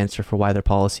have to answer for why their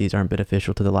policies aren't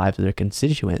beneficial to the lives of their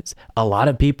constituents. A lot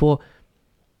of people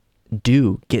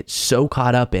do get so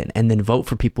caught up in and then vote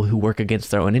for people who work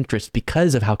against their own interests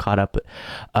because of how caught up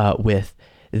with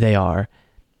they are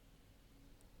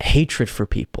hatred for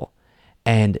people.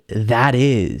 And that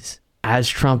is, as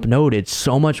Trump noted,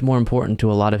 so much more important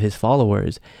to a lot of his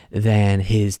followers than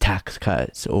his tax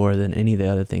cuts or than any of the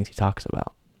other things he talks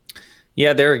about.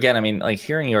 Yeah, there again, I mean,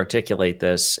 hearing you articulate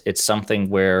this, it's something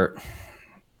where,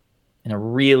 in a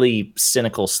really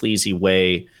cynical, sleazy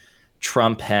way,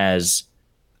 Trump has...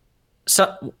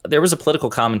 So, there was a political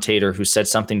commentator who said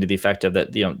something to the effect of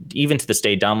that, even to this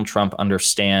day, Donald Trump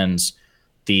understands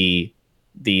the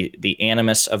the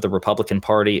animus of the Republican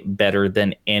Party better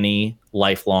than any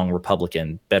lifelong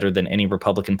Republican, better than any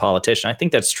Republican politician. I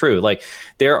think that's true. Like,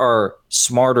 there are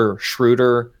smarter,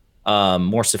 shrewder,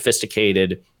 more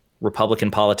sophisticated Republican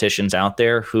politicians out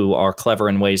there who are clever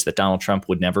in ways that Donald Trump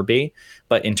would never be.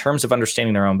 But in terms of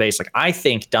understanding their own base, like, I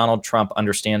think Donald Trump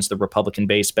understands the Republican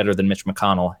base better than Mitch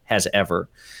McConnell has ever,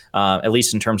 at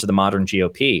least in terms of the modern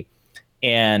GOP.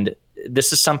 And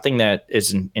this is something that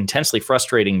is intensely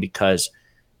frustrating because,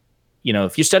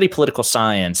 if you study political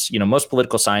science, most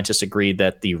political scientists agree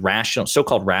that the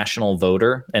so-called rational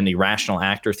voter and the rational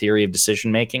actor theory of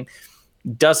decision making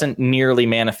doesn't nearly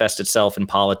manifest itself in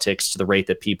politics to the rate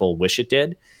that people wish it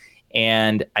did.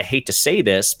 And I hate to say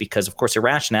this because, of course,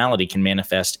 irrationality can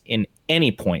manifest in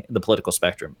any point of the political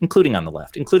spectrum, including on the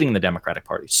left, including the Democratic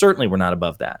Party. Certainly, we're not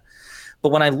above that. But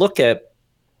when I look at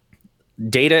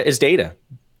data is data,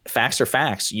 facts are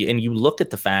facts, and you look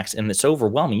at the facts and it's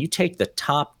overwhelming. You take the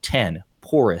top 10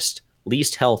 poorest,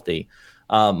 least healthy,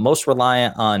 most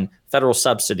reliant on federal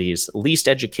subsidies, least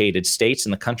educated states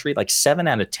in the country, like 7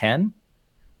 out of 10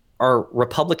 are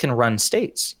Republican-run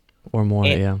states. Or more,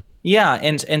 yeah. Yeah,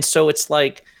 and so it's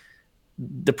like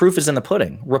the proof is in the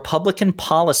pudding. Republican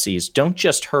policies don't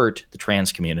just hurt the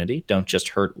trans community, don't just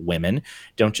hurt women,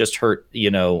 don't just hurt,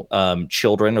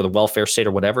 children or the welfare state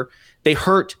or whatever. They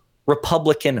hurt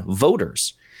Republican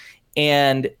voters.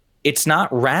 And it's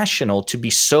not rational to be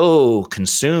so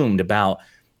consumed about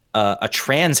a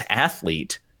trans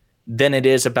athlete than it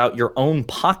is about your own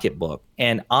pocketbook.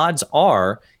 And odds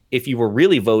are, if you were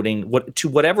really voting, to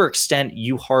whatever extent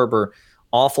you harbor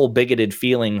awful bigoted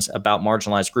feelings about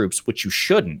marginalized groups, which you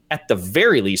shouldn't, at the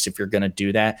very least, if you're going to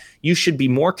do that, you should be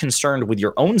more concerned with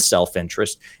your own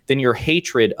self-interest than your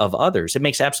hatred of others. It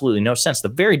makes absolutely no sense. The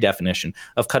very definition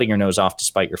of cutting your nose off to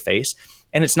spite your face.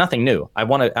 And it's nothing new. I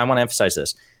want to emphasize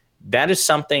this. That is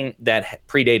something that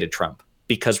predated Trump,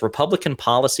 because Republican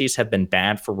policies have been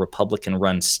bad for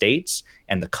Republican-run states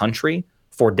and the country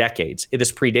for decades.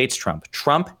 This predates Trump.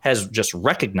 Trump has just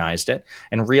recognized it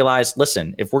and realized,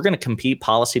 listen, if we're going to compete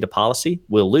policy to policy,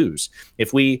 we'll lose.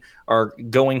 If we are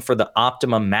going for the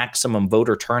optimum, maximum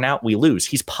voter turnout, we lose.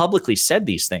 He's publicly said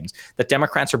these things, that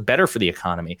Democrats are better for the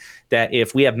economy, that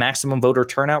if we have maximum voter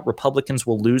turnout, Republicans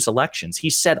will lose elections. He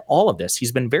said all of this.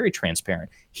 He's been very transparent.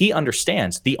 He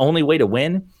understands the only way to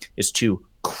win is to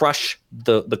crush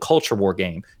the culture war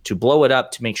game, to blow it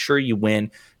up, to make sure you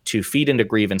win, to feed into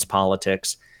grievance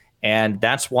politics. And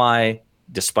that's why,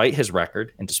 despite his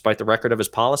record and despite the record of his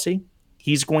policy,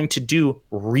 he's going to do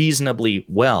reasonably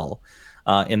well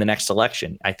in the next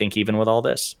election, I think, even with all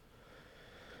this.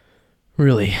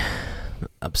 Really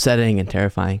upsetting and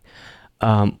terrifying.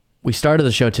 We started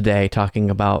the show today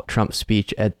talking about Trump's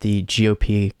speech at the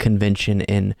GOP convention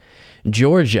in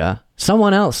Georgia.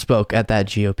 Someone else spoke at that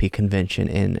GOP convention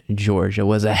in Georgia,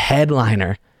 was a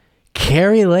headliner,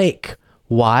 Kari Lake.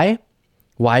 Why?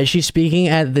 Why is she speaking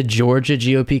at the Georgia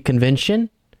GOP convention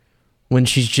when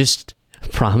she's just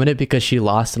prominent because she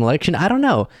lost an election? I don't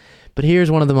know. But here's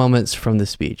one of the moments from the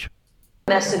speech.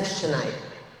 Message tonight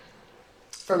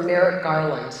from Merrick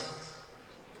Garland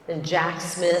and Jack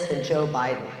Smith and Joe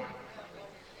Biden.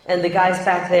 And the guys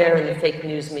back there in the fake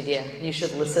news media, you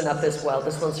should listen up as well.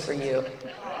 This one's for you.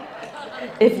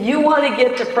 If you want to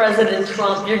get to President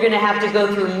Trump, you're going to have to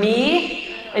go through me.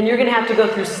 And you're going to have to go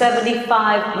through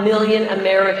 75 million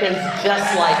Americans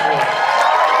just like me.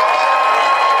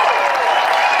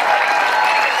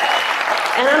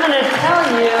 And I'm going to tell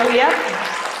you, yep,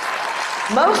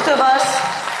 most of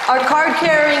us are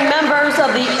card-carrying members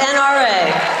of the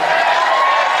NRA.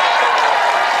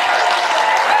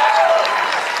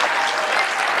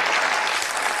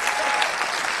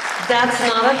 That's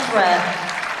not a threat.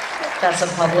 That's a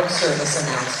public service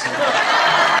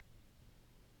announcement.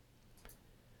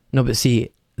 No, but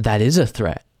see, that is a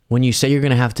threat. When you say you're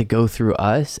going to have to go through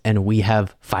us and we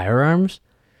have firearms,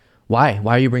 why?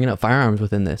 Why are you bringing up firearms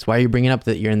within this? Why are you bringing up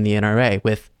that you're in the NRA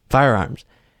with firearms?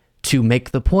 To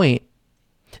make the point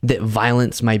that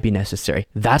violence might be necessary.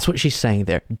 That's what she's saying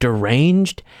there.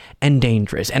 Deranged and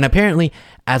dangerous. And apparently,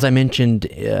 as I mentioned,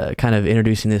 kind of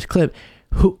introducing this clip,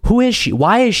 who is she?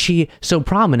 Why is she so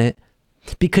prominent?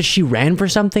 Because she ran for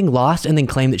something, lost, and then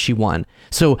claimed that she won.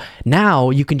 So now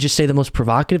you can just say the most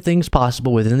provocative things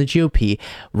possible within the GOP,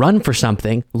 run for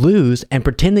something, lose, and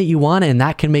pretend that you won, and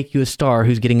that can make you a star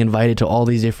who's getting invited to all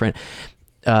these different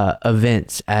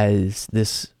events as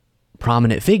this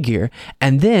prominent figure.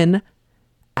 And then,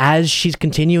 as she's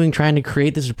continuing trying to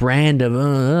create this brand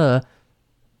of,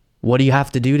 what do you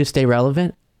have to do to stay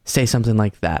relevant? Say something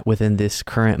like that within this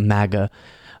current MAGA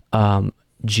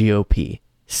GOP.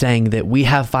 Saying that we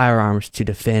have firearms to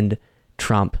defend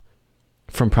Trump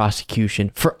from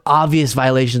prosecution for obvious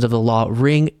violations of the law.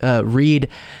 Read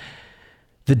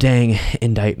the dang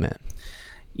indictment.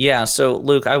 Yeah, so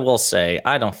Luke, I will say,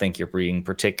 I don't think you're being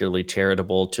particularly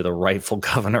charitable to the rightful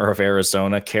governor of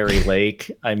Arizona, Kari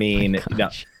Lake. I mean,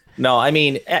 no, I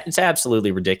mean, it's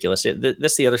absolutely ridiculous.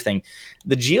 That's the other thing.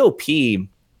 The GOP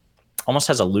almost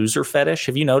has a loser fetish.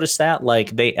 Have you noticed that?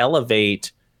 Like, they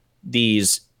elevate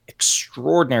these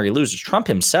extraordinary losers. Trump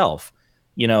himself,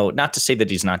 not to say that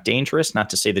he's not dangerous, not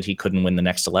to say that he couldn't win the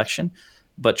next election,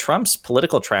 but Trump's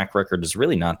political track record is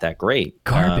really not that great.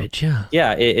 Garbage, yeah.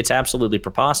 Yeah, it's absolutely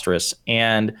preposterous.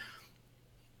 And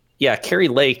yeah, Kari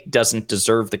Lake doesn't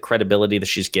deserve the credibility that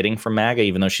she's getting from MAGA,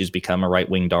 even though she's become a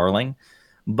right-wing darling.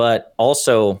 But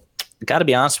also, got to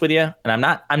be honest with you, and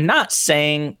I'm not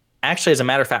saying, actually, as a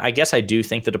matter of fact, I guess I do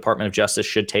think the Department of Justice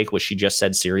should take what she just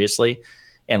said seriously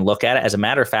and look at it. As a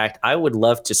matter of fact, I would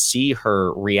love to see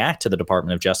her react to the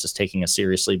Department of Justice taking it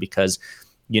seriously, because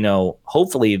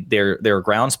hopefully there are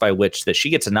grounds by which that she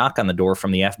gets a knock on the door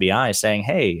from the FBI saying,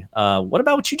 hey, what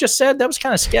about what you just said? That was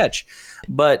kind of sketch.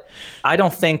 But I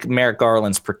don't think Merrick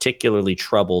Garland's particularly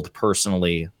troubled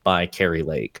personally by Kari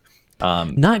Lake.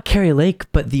 Not Kari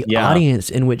Lake, but the audience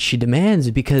in which she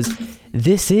demands, because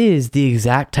this is the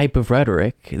exact type of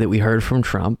rhetoric that we heard from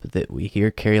Trump, that we hear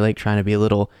Kari Lake trying to be a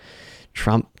little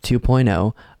Trump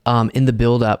 2.0 in the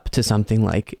build up to something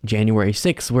like January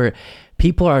 6th, where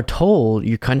people are told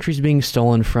your country's being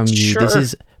stolen from you. Sure. This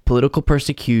is political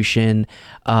persecution.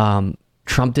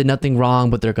 Trump did nothing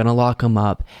wrong, but they're going to lock him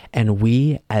up. And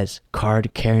we, as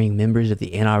card-carrying members of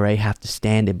the NRA, have to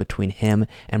stand in between him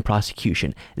and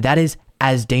prosecution. That is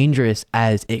as dangerous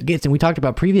as it gets. And we talked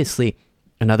about previously,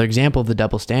 another example of the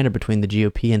double standard between the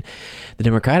GOP and the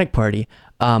Democratic Party.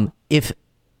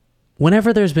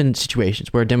 Whenever there's been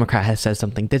situations where a Democrat has said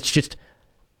something that's just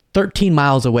 13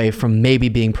 miles away from maybe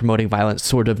being promoting violence,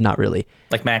 sort of, not really.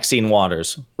 Like Maxine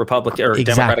Waters, Republican or Exactly.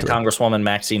 Democratic Congresswoman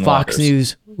Maxine Fox Waters.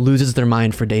 News loses their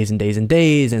mind for days and days and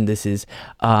days. And this is,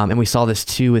 and we saw this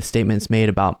too with statements made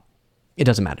about, it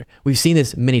doesn't matter. We've seen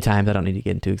this many times. I don't need to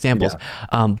get into examples,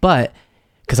 but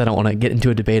because I don't want to get into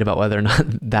a debate about whether or not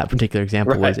that particular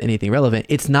example was anything relevant.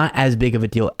 It's not as big of a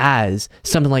deal as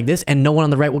something like this, and no one on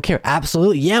the right will care.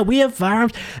 Absolutely. Yeah, we have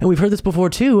firearms. And we've heard this before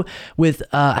too with,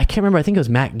 I can't remember, I think it was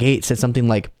Matt Gaetz said something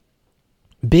like,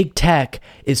 big tech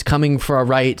is coming for our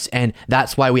rights, and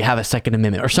that's why we have a Second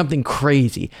Amendment, or something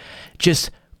crazy.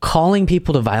 Just calling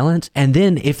people to violence. And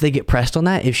then if they get pressed on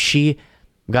that, if she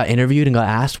got interviewed and got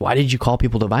asked, why did you call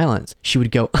people to violence? She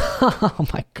would go, oh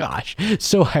my gosh,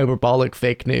 so hyperbolic,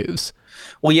 fake news.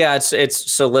 Well, yeah,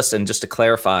 it's so listen, just to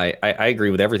clarify, I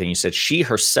agree with everything you said. She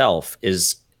herself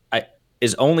is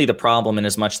only the problem in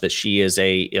as much that she is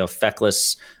a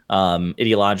feckless,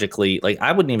 ideologically, like,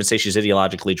 I wouldn't even say she's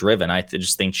ideologically driven. I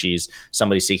just think she's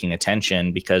somebody seeking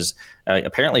attention, because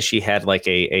apparently she had like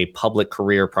a public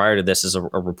career prior to this as a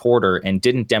reporter and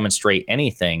didn't demonstrate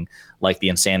anything like the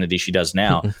insanity she does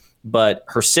now. But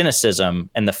her cynicism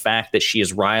and the fact that she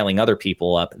is riling other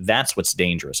people up, that's what's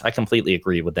dangerous. I completely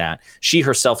agree with that. She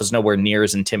herself is nowhere near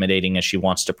as intimidating as she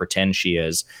wants to pretend she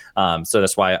is. So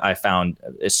that's why I found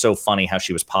it's so funny how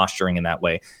she was posturing in that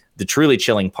way. The truly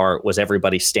chilling part was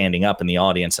everybody standing up in the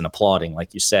audience and applauding,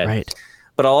 like you said. Right.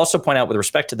 But I'll also point out with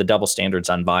respect to the double standards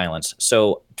on violence.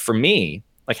 So for me,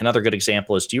 like, another good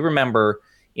example is, do you remember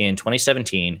in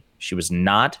 2017, she was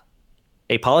not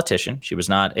a politician. She was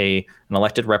not an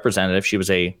elected representative. She was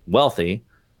a wealthy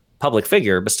public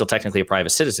figure, but still technically a private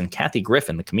citizen. Kathy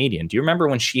Griffin, the comedian. Do you remember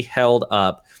when she held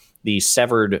up the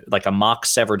severed, like a mock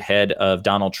severed head of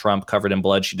Donald Trump covered in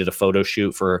blood? She did a photo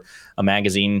shoot for a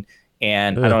magazine.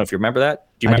 And I don't know if you remember that.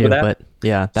 Do you remember that? But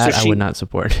yeah, that I would not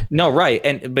support. No,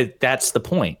 right. But that's the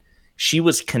point. She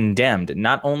was condemned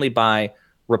not only by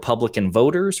Republican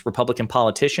voters, Republican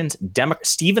politicians,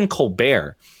 Stephen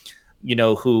Colbert,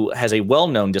 who has a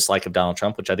well-known dislike of Donald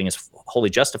Trump, which I think is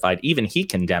wholly justified. Even he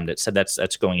condemned it, said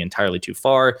that's going entirely too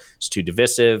far. It's too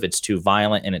divisive. It's too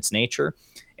violent in its nature.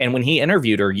 And when he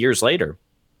interviewed her years later,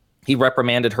 he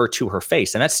reprimanded her to her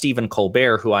face. And that's Stephen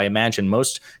Colbert, who I imagine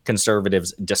most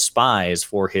conservatives despise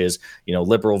for his,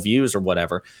 liberal views or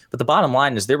whatever. But the bottom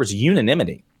line is there was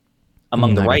unanimity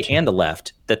among the right and the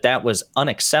left that was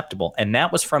unacceptable. And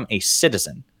that was from a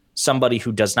citizen, somebody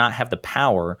who does not have the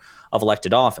power of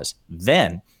elected office.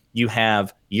 Then you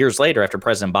have, years later, after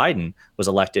President Biden was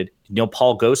elected,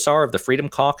 Paul Gosar of the Freedom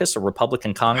Caucus, a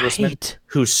Republican congressman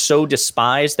who's so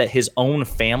despised that his own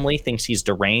family thinks he's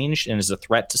deranged and is a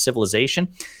threat to civilization.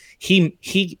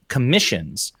 He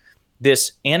commissions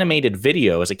this animated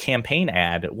video as a campaign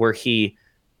ad where he,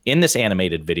 in this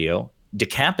animated video,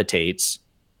 decapitates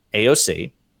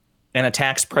AOC and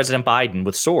attacks President Biden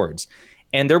with swords.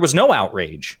 And there was no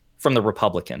outrage from the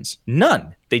Republicans.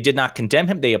 None. They did not condemn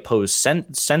him. They opposed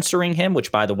censoring him,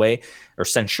 which, by the way, or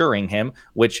censuring him,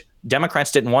 which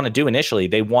Democrats didn't want to do initially.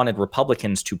 They wanted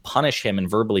Republicans to punish him and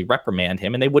verbally reprimand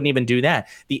him, and they wouldn't even do that.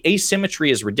 The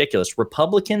asymmetry is ridiculous.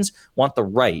 Republicans want the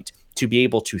right to be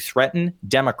able to threaten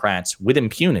Democrats with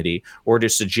impunity, or to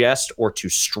suggest or to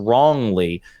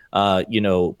strongly,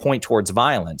 point towards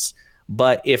violence.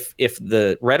 But if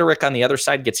the rhetoric on the other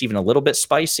side gets even a little bit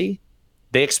spicy,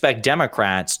 they expect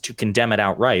Democrats to condemn it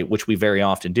outright, which we very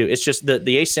often do. It's just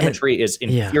the asymmetry is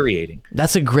infuriating. Yeah,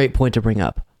 that's a great point to bring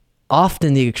up.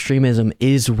 Often the extremism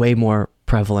is way more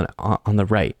prevalent on the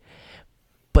right.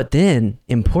 But then,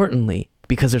 importantly,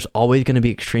 because there's always going to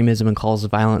be extremism and calls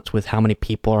of violence with how many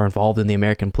people are involved in the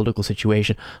American political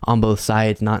situation on both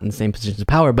sides, not in the same positions of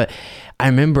power. But I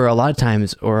remember a lot of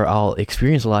times, or I'll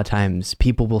experience a lot of times,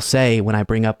 people will say when I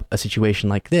bring up a situation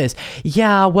like this,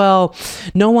 yeah, well,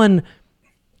 no one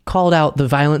called out the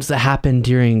violence that happened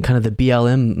during kind of the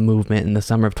BLM movement in the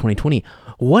summer of 2020.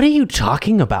 What are you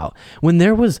talking about? When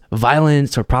there was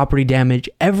violence or property damage,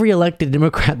 every elected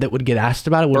Democrat that would get asked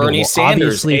about it would Bernie go,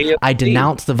 Sanders, obviously, AOC. I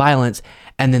denounce the violence,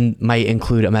 and then might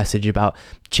include a message about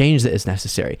change that is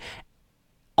necessary.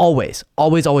 Always,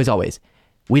 always, always, always.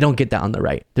 We don't get that on the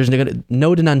right. There's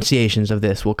no denunciations of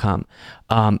this will come,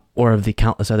 or of the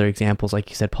countless other examples, like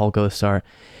you said, Paul Gosar,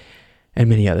 and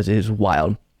many others. It is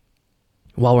wild.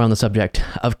 While we're on the subject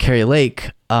of Kari Lake,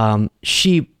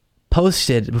 she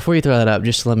posted, before you throw that up,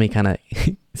 just let me kind of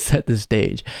set the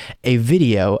stage, a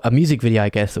music video, I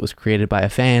guess, that was created by a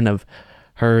fan of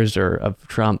hers or of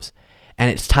Trump's, and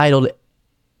it's titled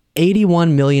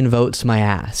 81 million votes my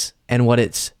ass. And what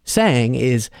it's saying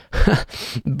is,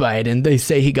 Biden, they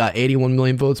say he got 81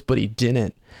 million votes, but he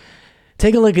didn't.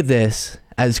 Take a look at this,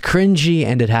 as cringy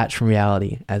and detached from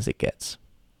reality as it gets.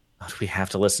 We have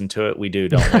to listen to it. We do,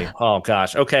 don't we? Oh,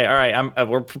 gosh. Okay. All right.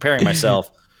 We're preparing myself.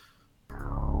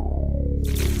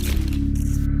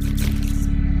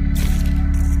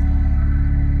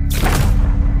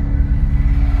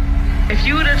 If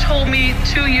you would have told me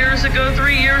 2 years ago,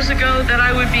 3 years ago, that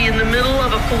I would be in the middle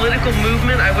of a political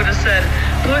movement, I would have said,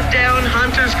 put down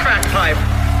Hunter's crack pipe.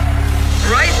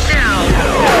 Right now.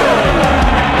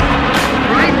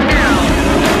 Right now.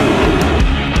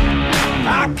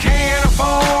 I can't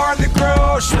afford the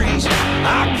groceries.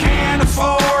 I can't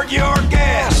afford your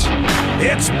gas.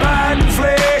 It's Biden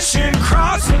inflation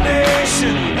across the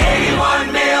nation.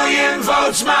 81 million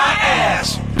votes my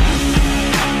ass.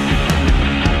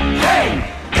 Hey,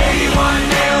 81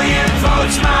 million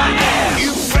votes my ass.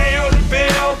 You failed to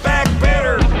build back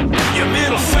better. You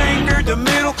middle fingered the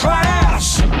middle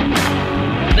class.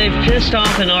 They've pissed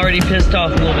off an already pissed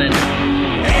off woman.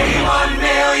 81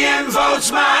 million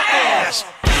votes my ass.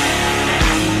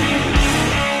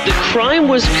 The crime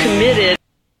was committed.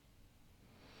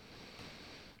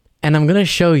 And I'm going to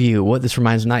show you what this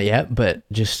reminds me, not yet, but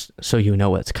just so you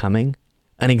know what's coming.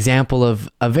 An example of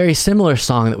a very similar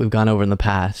song that we've gone over in the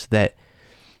past that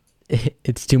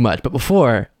it's too much. But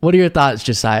before, what are your thoughts,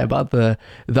 Josiah, about the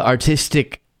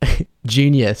artistic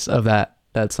genius of that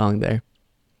song there?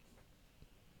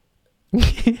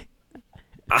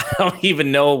 I don't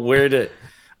even know where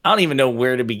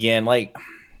to begin. Like,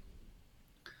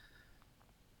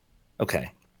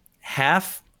 okay,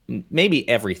 maybe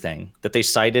everything that they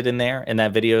cited in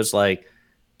that video is like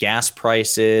gas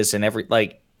prices and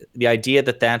the idea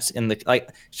that that's in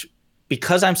the,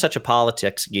 because I'm such a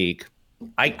politics geek,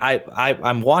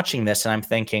 I'm watching this and I'm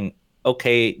thinking,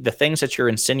 okay, the things that you're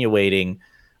insinuating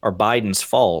are Biden's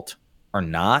fault or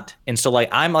not. And so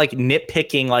I'm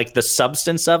nitpicking the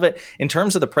substance of it. In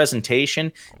terms of the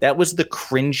presentation, that was the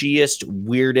cringiest,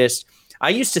 weirdest. I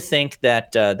used to think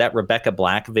that that Rebecca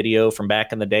Black video from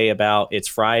back in the day about It's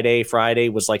Friday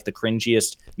was the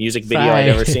cringiest music video I'd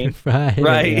ever seen. Friday,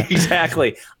 right, yeah.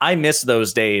 Exactly. I miss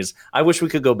those days. I wish we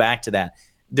could go back to that.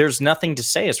 There's nothing to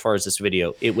say as far as this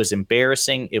video. It was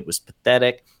embarrassing. It was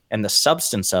pathetic. And the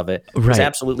substance of it was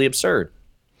absolutely absurd.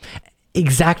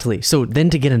 Exactly. So then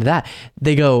to get into that,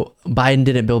 they go, Biden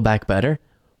didn't build back better.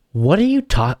 What are you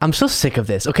talking? I'm so sick of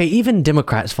this. Okay, even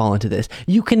Democrats fall into this.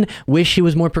 You can wish he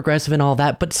was more progressive and all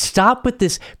that, but stop with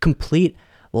this complete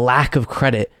lack of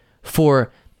credit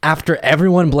for, after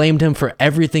everyone blamed him for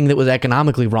everything that was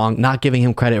economically wrong, not giving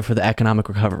him credit for the economic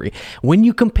recovery. When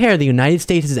you compare the United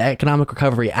States' economic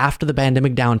recovery after the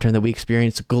pandemic downturn that we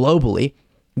experienced globally,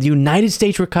 the United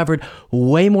States recovered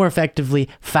way more effectively,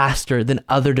 faster than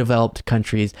other developed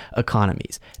countries'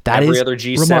 economies. That Every is other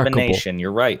G7 remarkable. nation,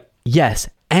 you're right. Yes.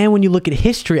 And when you look at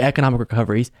history of economic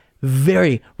recoveries,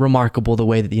 very remarkable the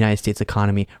way that the United States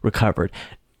economy recovered.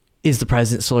 is the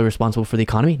president solely responsible for the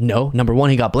economy? No. Number one,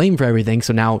 he got blamed for everything.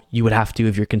 So now you would have to,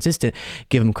 if you're consistent,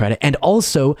 give him credit. And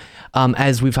also,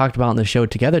 as we've talked about on the show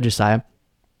together, Josiah,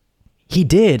 he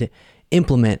did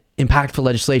implement impactful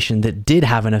legislation that did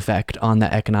have an effect on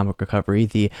that economic recovery.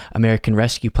 The American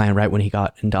Rescue Plan, right when he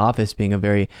got into office, being a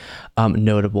very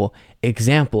notable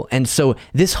example. And so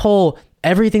this whole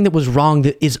everything that was wrong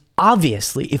that is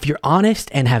obviously, if you're honest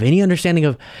and have any understanding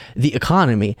of the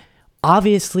economy,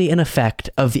 obviously an effect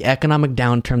of the economic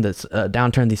downturn,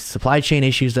 the supply chain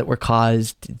issues that were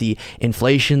caused, the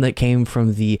inflation that came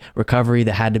from the recovery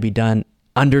that had to be done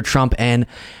under Trump and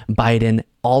Biden,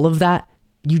 all of that.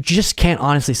 You just can't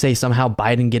honestly say somehow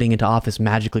Biden getting into office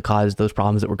magically caused those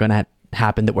problems that were going to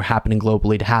happen, that were happening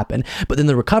globally, to happen. But then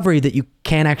the recovery that you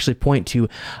can actually point to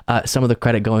some of the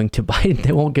credit going to Biden,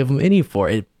 they won't give him any for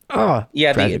it.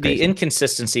 Yeah, the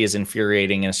inconsistency is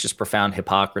infuriating, and it's just profound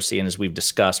hypocrisy. And as we've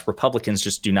discussed, Republicans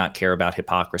just do not care about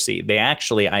hypocrisy. They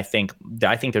actually, I think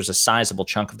there's a sizable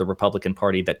chunk of the Republican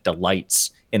Party that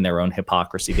delights in their own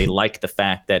hypocrisy. They like the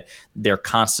fact that they're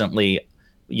constantly,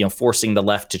 forcing the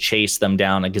left to chase them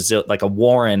down like a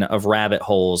warren of rabbit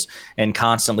holes, and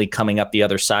constantly coming up the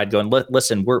other side going,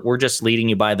 listen, we're just leading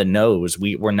you by the nose.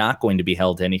 We're not going to be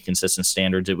held to any consistent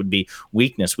standards. It would be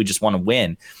weakness. We just want to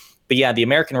win. But yeah, the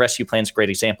American Rescue Plan is a great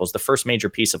example. It's the first major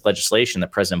piece of legislation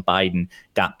that President Biden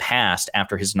got passed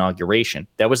after his inauguration.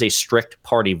 That was a strict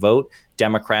party vote.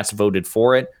 Democrats voted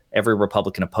for it. Every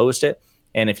Republican opposed it.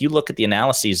 And if you look at the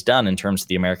analyses done in terms of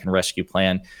the American Rescue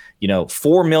Plan,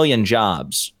 4 million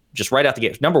jobs, just right out the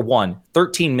gate. Number one,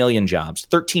 13 million jobs.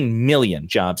 13 million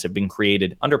jobs have been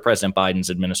created under President Biden's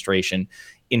administration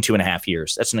in 2.5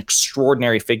 years. That's an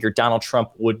extraordinary figure. Donald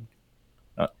Trump would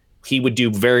do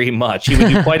very much. He would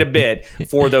do quite a bit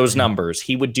for those numbers.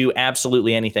 He would do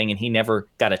absolutely anything, and he never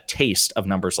got a taste of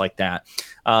numbers like that.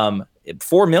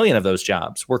 4 million of those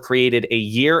jobs were created a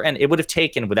year, and it would have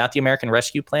taken, without the American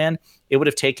Rescue Plan, it would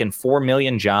have taken 4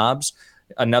 million jobs,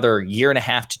 another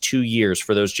 1.5 to 2 years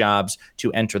for those jobs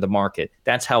to enter the market.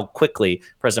 That's how quickly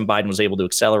President Biden was able to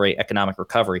accelerate economic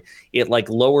recovery. It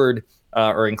lowered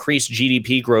or increased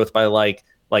GDP growth by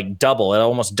double. It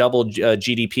almost doubled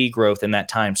GDP growth in that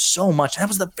time so much. That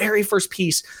was the very first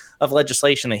piece of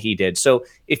legislation that he did. So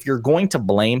if you're going to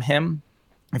blame him,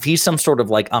 if he's some sort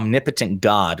of omnipotent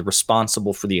God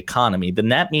responsible for the economy, then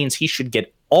that means he should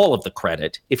get all of the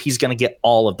credit if he's going to get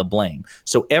all of the blame.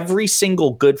 So every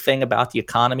single good thing about the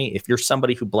economy, if you're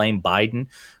somebody who blamed Biden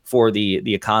for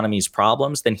the economy's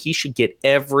problems, then he should get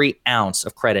every ounce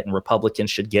of credit, and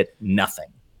Republicans should get nothing.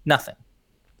 Nothing.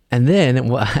 And then,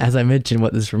 as I mentioned,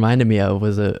 what this reminded me of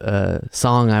was a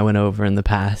song I went over in the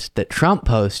past that Trump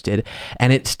posted,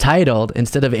 and it's titled,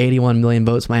 instead of 81 million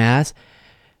votes my ass,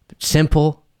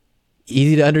 simple,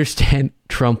 easy to understand,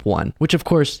 Trump won, which of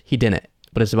course he didn't,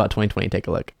 but it's about 2020. Take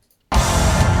a look.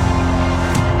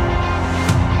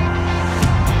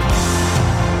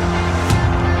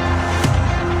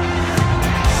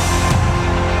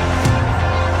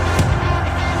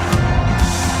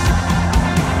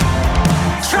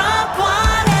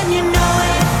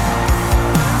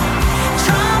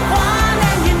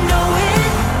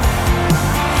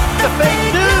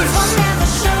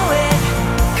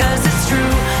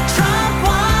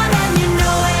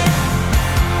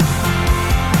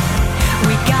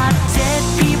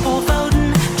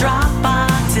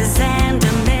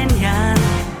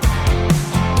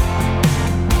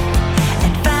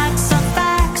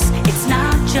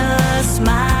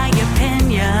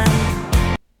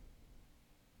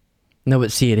 No,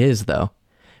 but see, it is, though.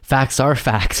 Facts are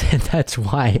facts, and that's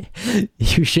why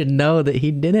you should know that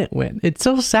he didn't win. It's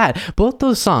so sad. Both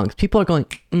those songs, people are going,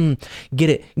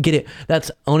 get it. That's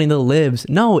owning the libs.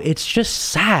 No, it's just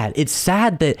sad. It's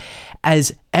sad that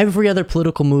as every other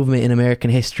political movement in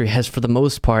American history has, for the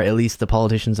most part, at least the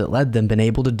politicians that led them, been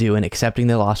able to do in accepting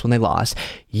they lost when they lost,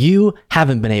 you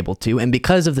haven't been able to. And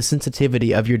because of the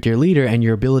sensitivity of your dear leader and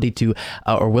your ability to,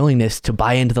 or willingness to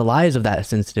buy into the lies of that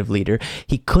sensitive leader,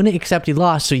 he couldn't accept he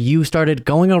lost. So you started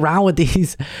going around with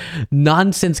these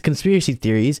nonsense conspiracy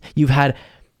theories. You've had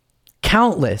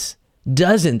countless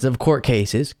dozens of court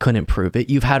cases, couldn't prove it.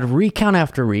 You've had recount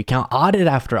after recount, audit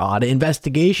after audit,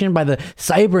 investigation by the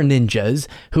cyber ninjas,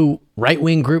 who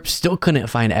right-wing groups still couldn't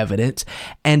find evidence.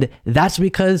 And that's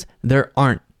because there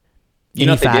aren't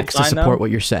any facts to support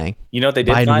what you're saying. You know what they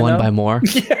did Biden find, won though? by more.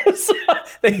 Yes.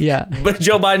 Yeah. But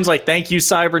Joe Biden's like, thank you,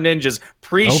 cyber ninjas.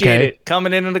 Appreciate it.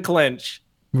 Coming in the clinch.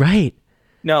 Right.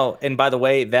 No, and by the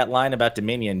way, that line about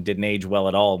Dominion didn't age well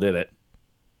at all, did it?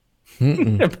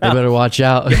 They better watch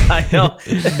out. I know.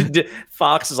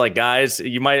 Fox is like, guys,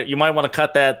 you might want to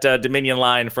cut that Dominion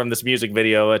line from this music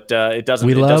video. It doesn't.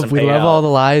 We love pay out. all the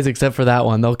lies except for that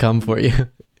one. They'll come for you.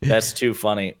 That's too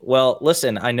funny. Well,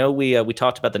 listen, I know we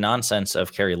talked about the nonsense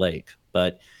of Kari Lake,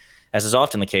 but as is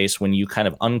often the case, when you kind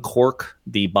of uncork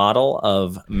the bottle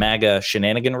of MAGA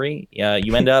shenaniganry,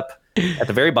 you end up at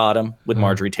the very bottom with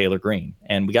Marjorie Taylor Greene.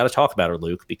 And we got to talk about her,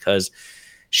 Luke, because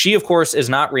she, of course, is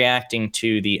not reacting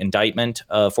to the indictment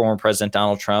of former President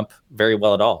Donald Trump very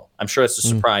well at all. I'm sure it's a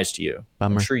surprise to you.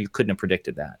 Bummer. I'm sure you couldn't have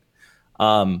predicted that.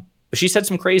 But she said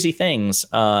some crazy things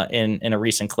in a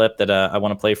recent clip that I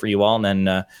want to play for you all, and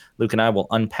then Luke and I will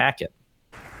unpack it.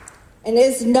 And it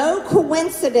is no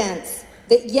coincidence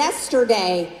that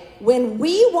yesterday, when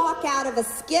we walk out of a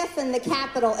skiff in the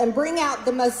Capitol and bring out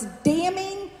the most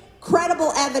damning,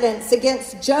 credible evidence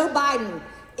against Joe Biden,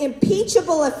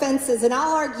 impeachable offenses, and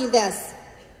I'll argue this,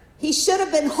 he should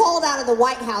have been hauled out of the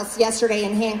White House yesterday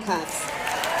in handcuffs.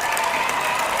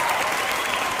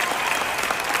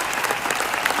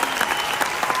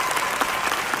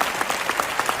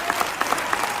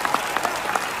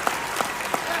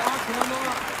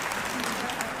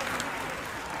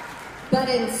 But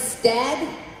instead,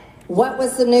 what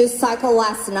was the news cycle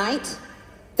last night?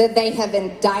 That they have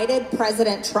indicted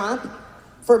President Trump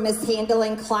for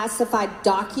mishandling classified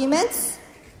documents?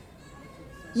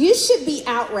 You should be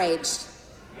outraged.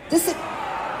 This is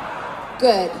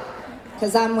good,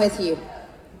 because I'm with you.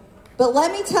 But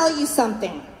let me tell you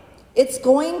something. It's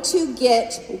going to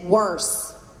get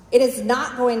worse. It is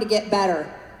not going to get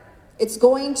better. It's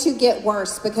going to get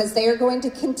worse because they are going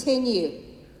to continue.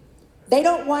 They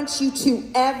don't want you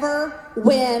to ever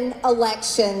win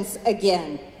elections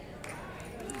again.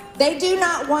 They do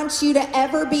not want you to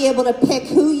ever be able to pick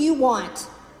who you want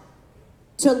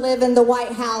to live in the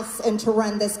White House and to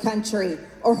run this country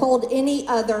or hold any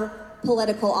other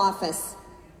political office.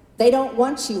 They don't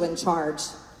want you in charge.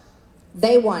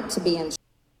 They want to be in charge.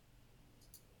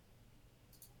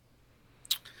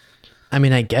 I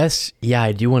mean, I guess, yeah,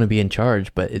 I do want to be in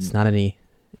charge, but it's not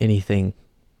anything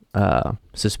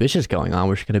suspicious going on.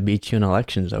 We're just going to beat you in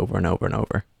elections over and over and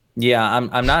over. Yeah,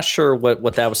 I'm not sure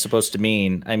what that was supposed to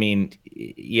mean. I mean,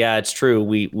 yeah, it's true.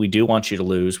 We do want you to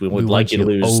lose. We would like you to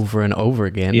lose over and over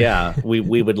again. Yeah, we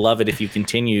would love it if you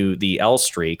continue the L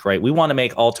streak, right? We want to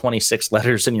make all 26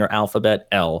 letters in your alphabet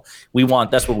L.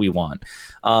 That's what we want.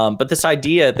 But this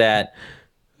idea that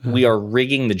we are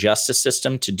rigging the justice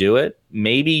system to do it,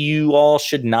 maybe you all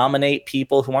should nominate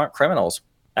people who aren't criminals.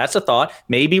 That's a thought.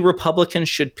 Maybe Republicans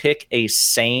should pick a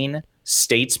sane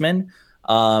statesman.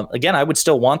 Again, I would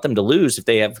still want them to lose if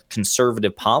they have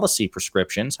conservative policy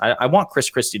prescriptions. I want Chris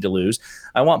Christie to lose.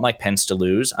 I want Mike Pence to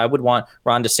lose. I would want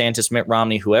Ron DeSantis, Mitt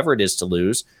Romney, whoever it is to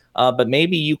lose. But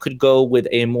maybe you could go with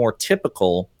a more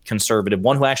typical conservative,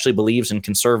 one who actually believes in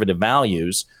conservative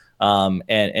values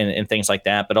and things like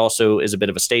that, but also is a bit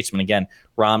of a statesman. Again,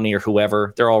 Romney or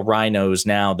whoever, they're all rhinos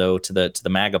now, though, to the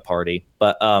MAGA party.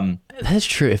 But that's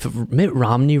true. If Mitt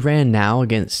Romney ran now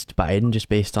against Biden, just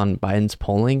based on Biden's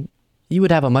polling, you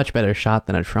would have a much better shot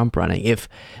than a Trump running if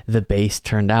the base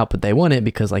turned out. But they wouldn't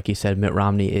because, like you said, Mitt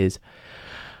Romney is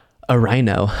a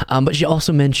rhino. But she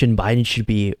also mentioned Biden should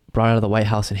be brought out of the White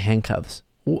House in handcuffs.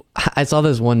 I saw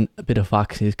this one bit of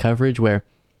Fox News coverage where,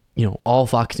 all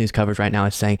Fox News coverage right now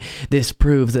is saying this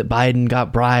proves that Biden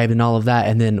got bribed and all of that.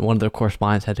 And then one of their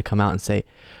correspondents had to come out and say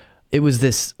it was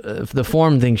this, the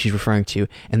form thing she's referring to.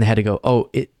 And they had to go, oh,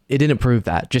 it didn't prove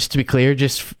that. Just to be clear,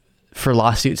 just for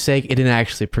lawsuit's sake, it didn't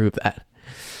actually prove that.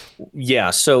 Yeah.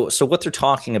 So what they're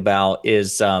talking about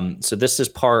is, so this is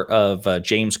part of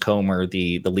James Comer,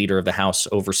 the leader of the House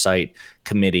Oversight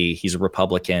Committee. He's a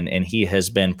Republican, and he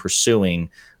has been pursuing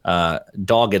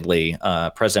doggedly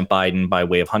President Biden by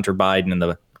way of Hunter Biden and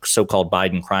the so-called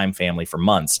Biden crime family for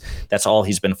months. That's all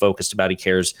he's been focused about. He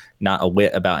cares not a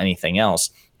whit about anything else.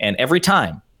 And every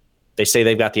time they say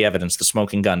they've got the evidence, the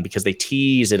smoking gun, because they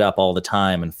tease it up all the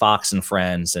time, and Fox and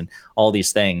Friends and all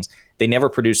these things, they never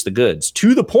produce the goods,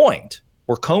 to the point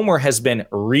where Comer has been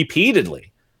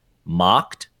repeatedly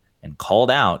mocked and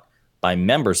called out by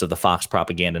members of the Fox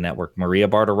propaganda network. Maria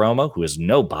Bartiromo, who is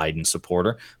no Biden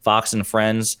supporter, Fox and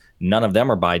Friends, none of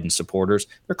them are Biden supporters.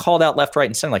 They're called out left, right,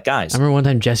 and center. Like, guys. I remember one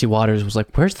time Jesse Waters was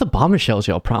like, "Where's the bomb shells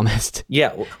y'all promised?"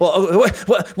 Yeah, well,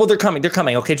 they're coming. They're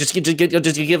coming. Okay, just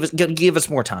give us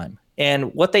more time.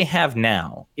 And what they have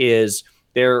now is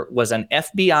there was an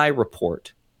FBI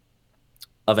report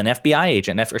of an FBI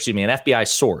agent, an FBI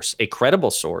source, a credible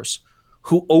source,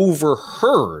 who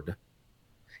overheard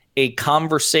a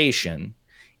conversation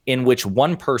in which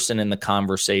one person in the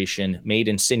conversation made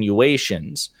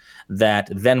insinuations that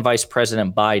then Vice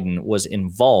President Biden was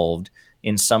involved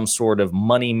in some sort of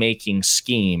money-making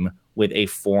scheme with a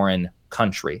foreign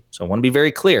country. So I want to be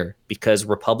very clear, because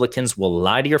Republicans will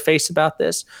lie to your face about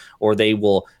this, or they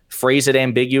will phrase it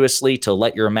ambiguously to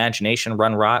let your imagination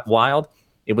run wild.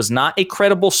 It was not a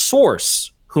credible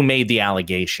source who made the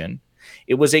allegation.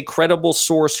 It was a credible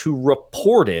source who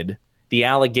reported the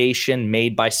allegation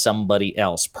made by somebody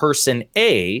else. Person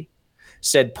A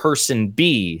said person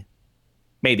B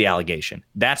made the allegation.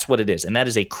 That's what it is. And that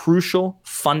is a crucial,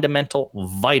 fundamental,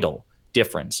 vital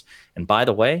difference. And by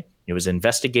the way, it was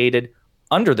investigated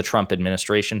under the Trump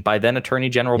administration by then Attorney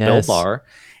General Bill Barr,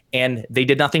 and they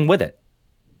did nothing with it.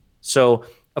 So,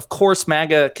 of course,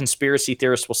 MAGA conspiracy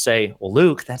theorists will say, well,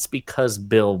 Luke, that's because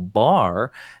Bill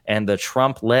Barr and the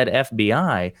Trump-led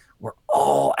FBI were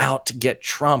all out to get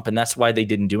Trump, and that's why they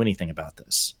didn't do anything about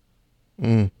this.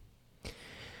 And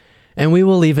we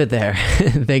will leave it there.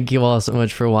 Thank you all so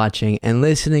much for watching and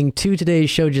listening to today's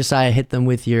show. Josiah, hit them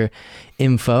with your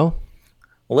info.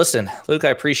 Well, listen, Luke, I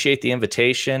appreciate the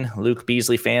invitation. Luke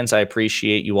Beasley fans, I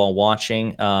appreciate you all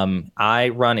watching. I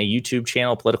run a YouTube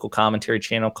channel, political commentary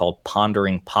channel called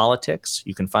Pondering Politics.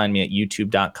 You can find me at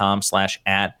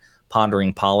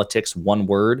youtube.com/@ponderingpolitics, one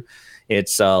word.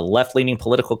 It's a left-leaning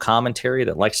political commentary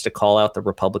that likes to call out the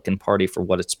Republican Party for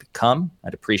what it's become.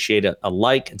 I'd appreciate a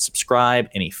like and subscribe,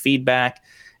 any feedback,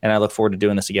 and I look forward to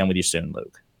doing this again with you soon,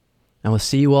 Luke. And we'll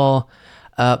see you all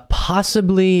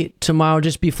possibly tomorrow.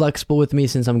 Just be flexible with me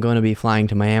since I'm going to be flying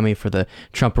to Miami for the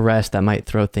Trump arrest. That might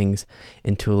throw things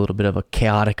into a little bit of a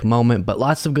chaotic moment, but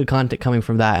lots of good content coming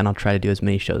from that, and I'll try to do as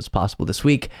many shows as possible this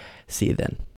week. See you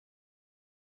then.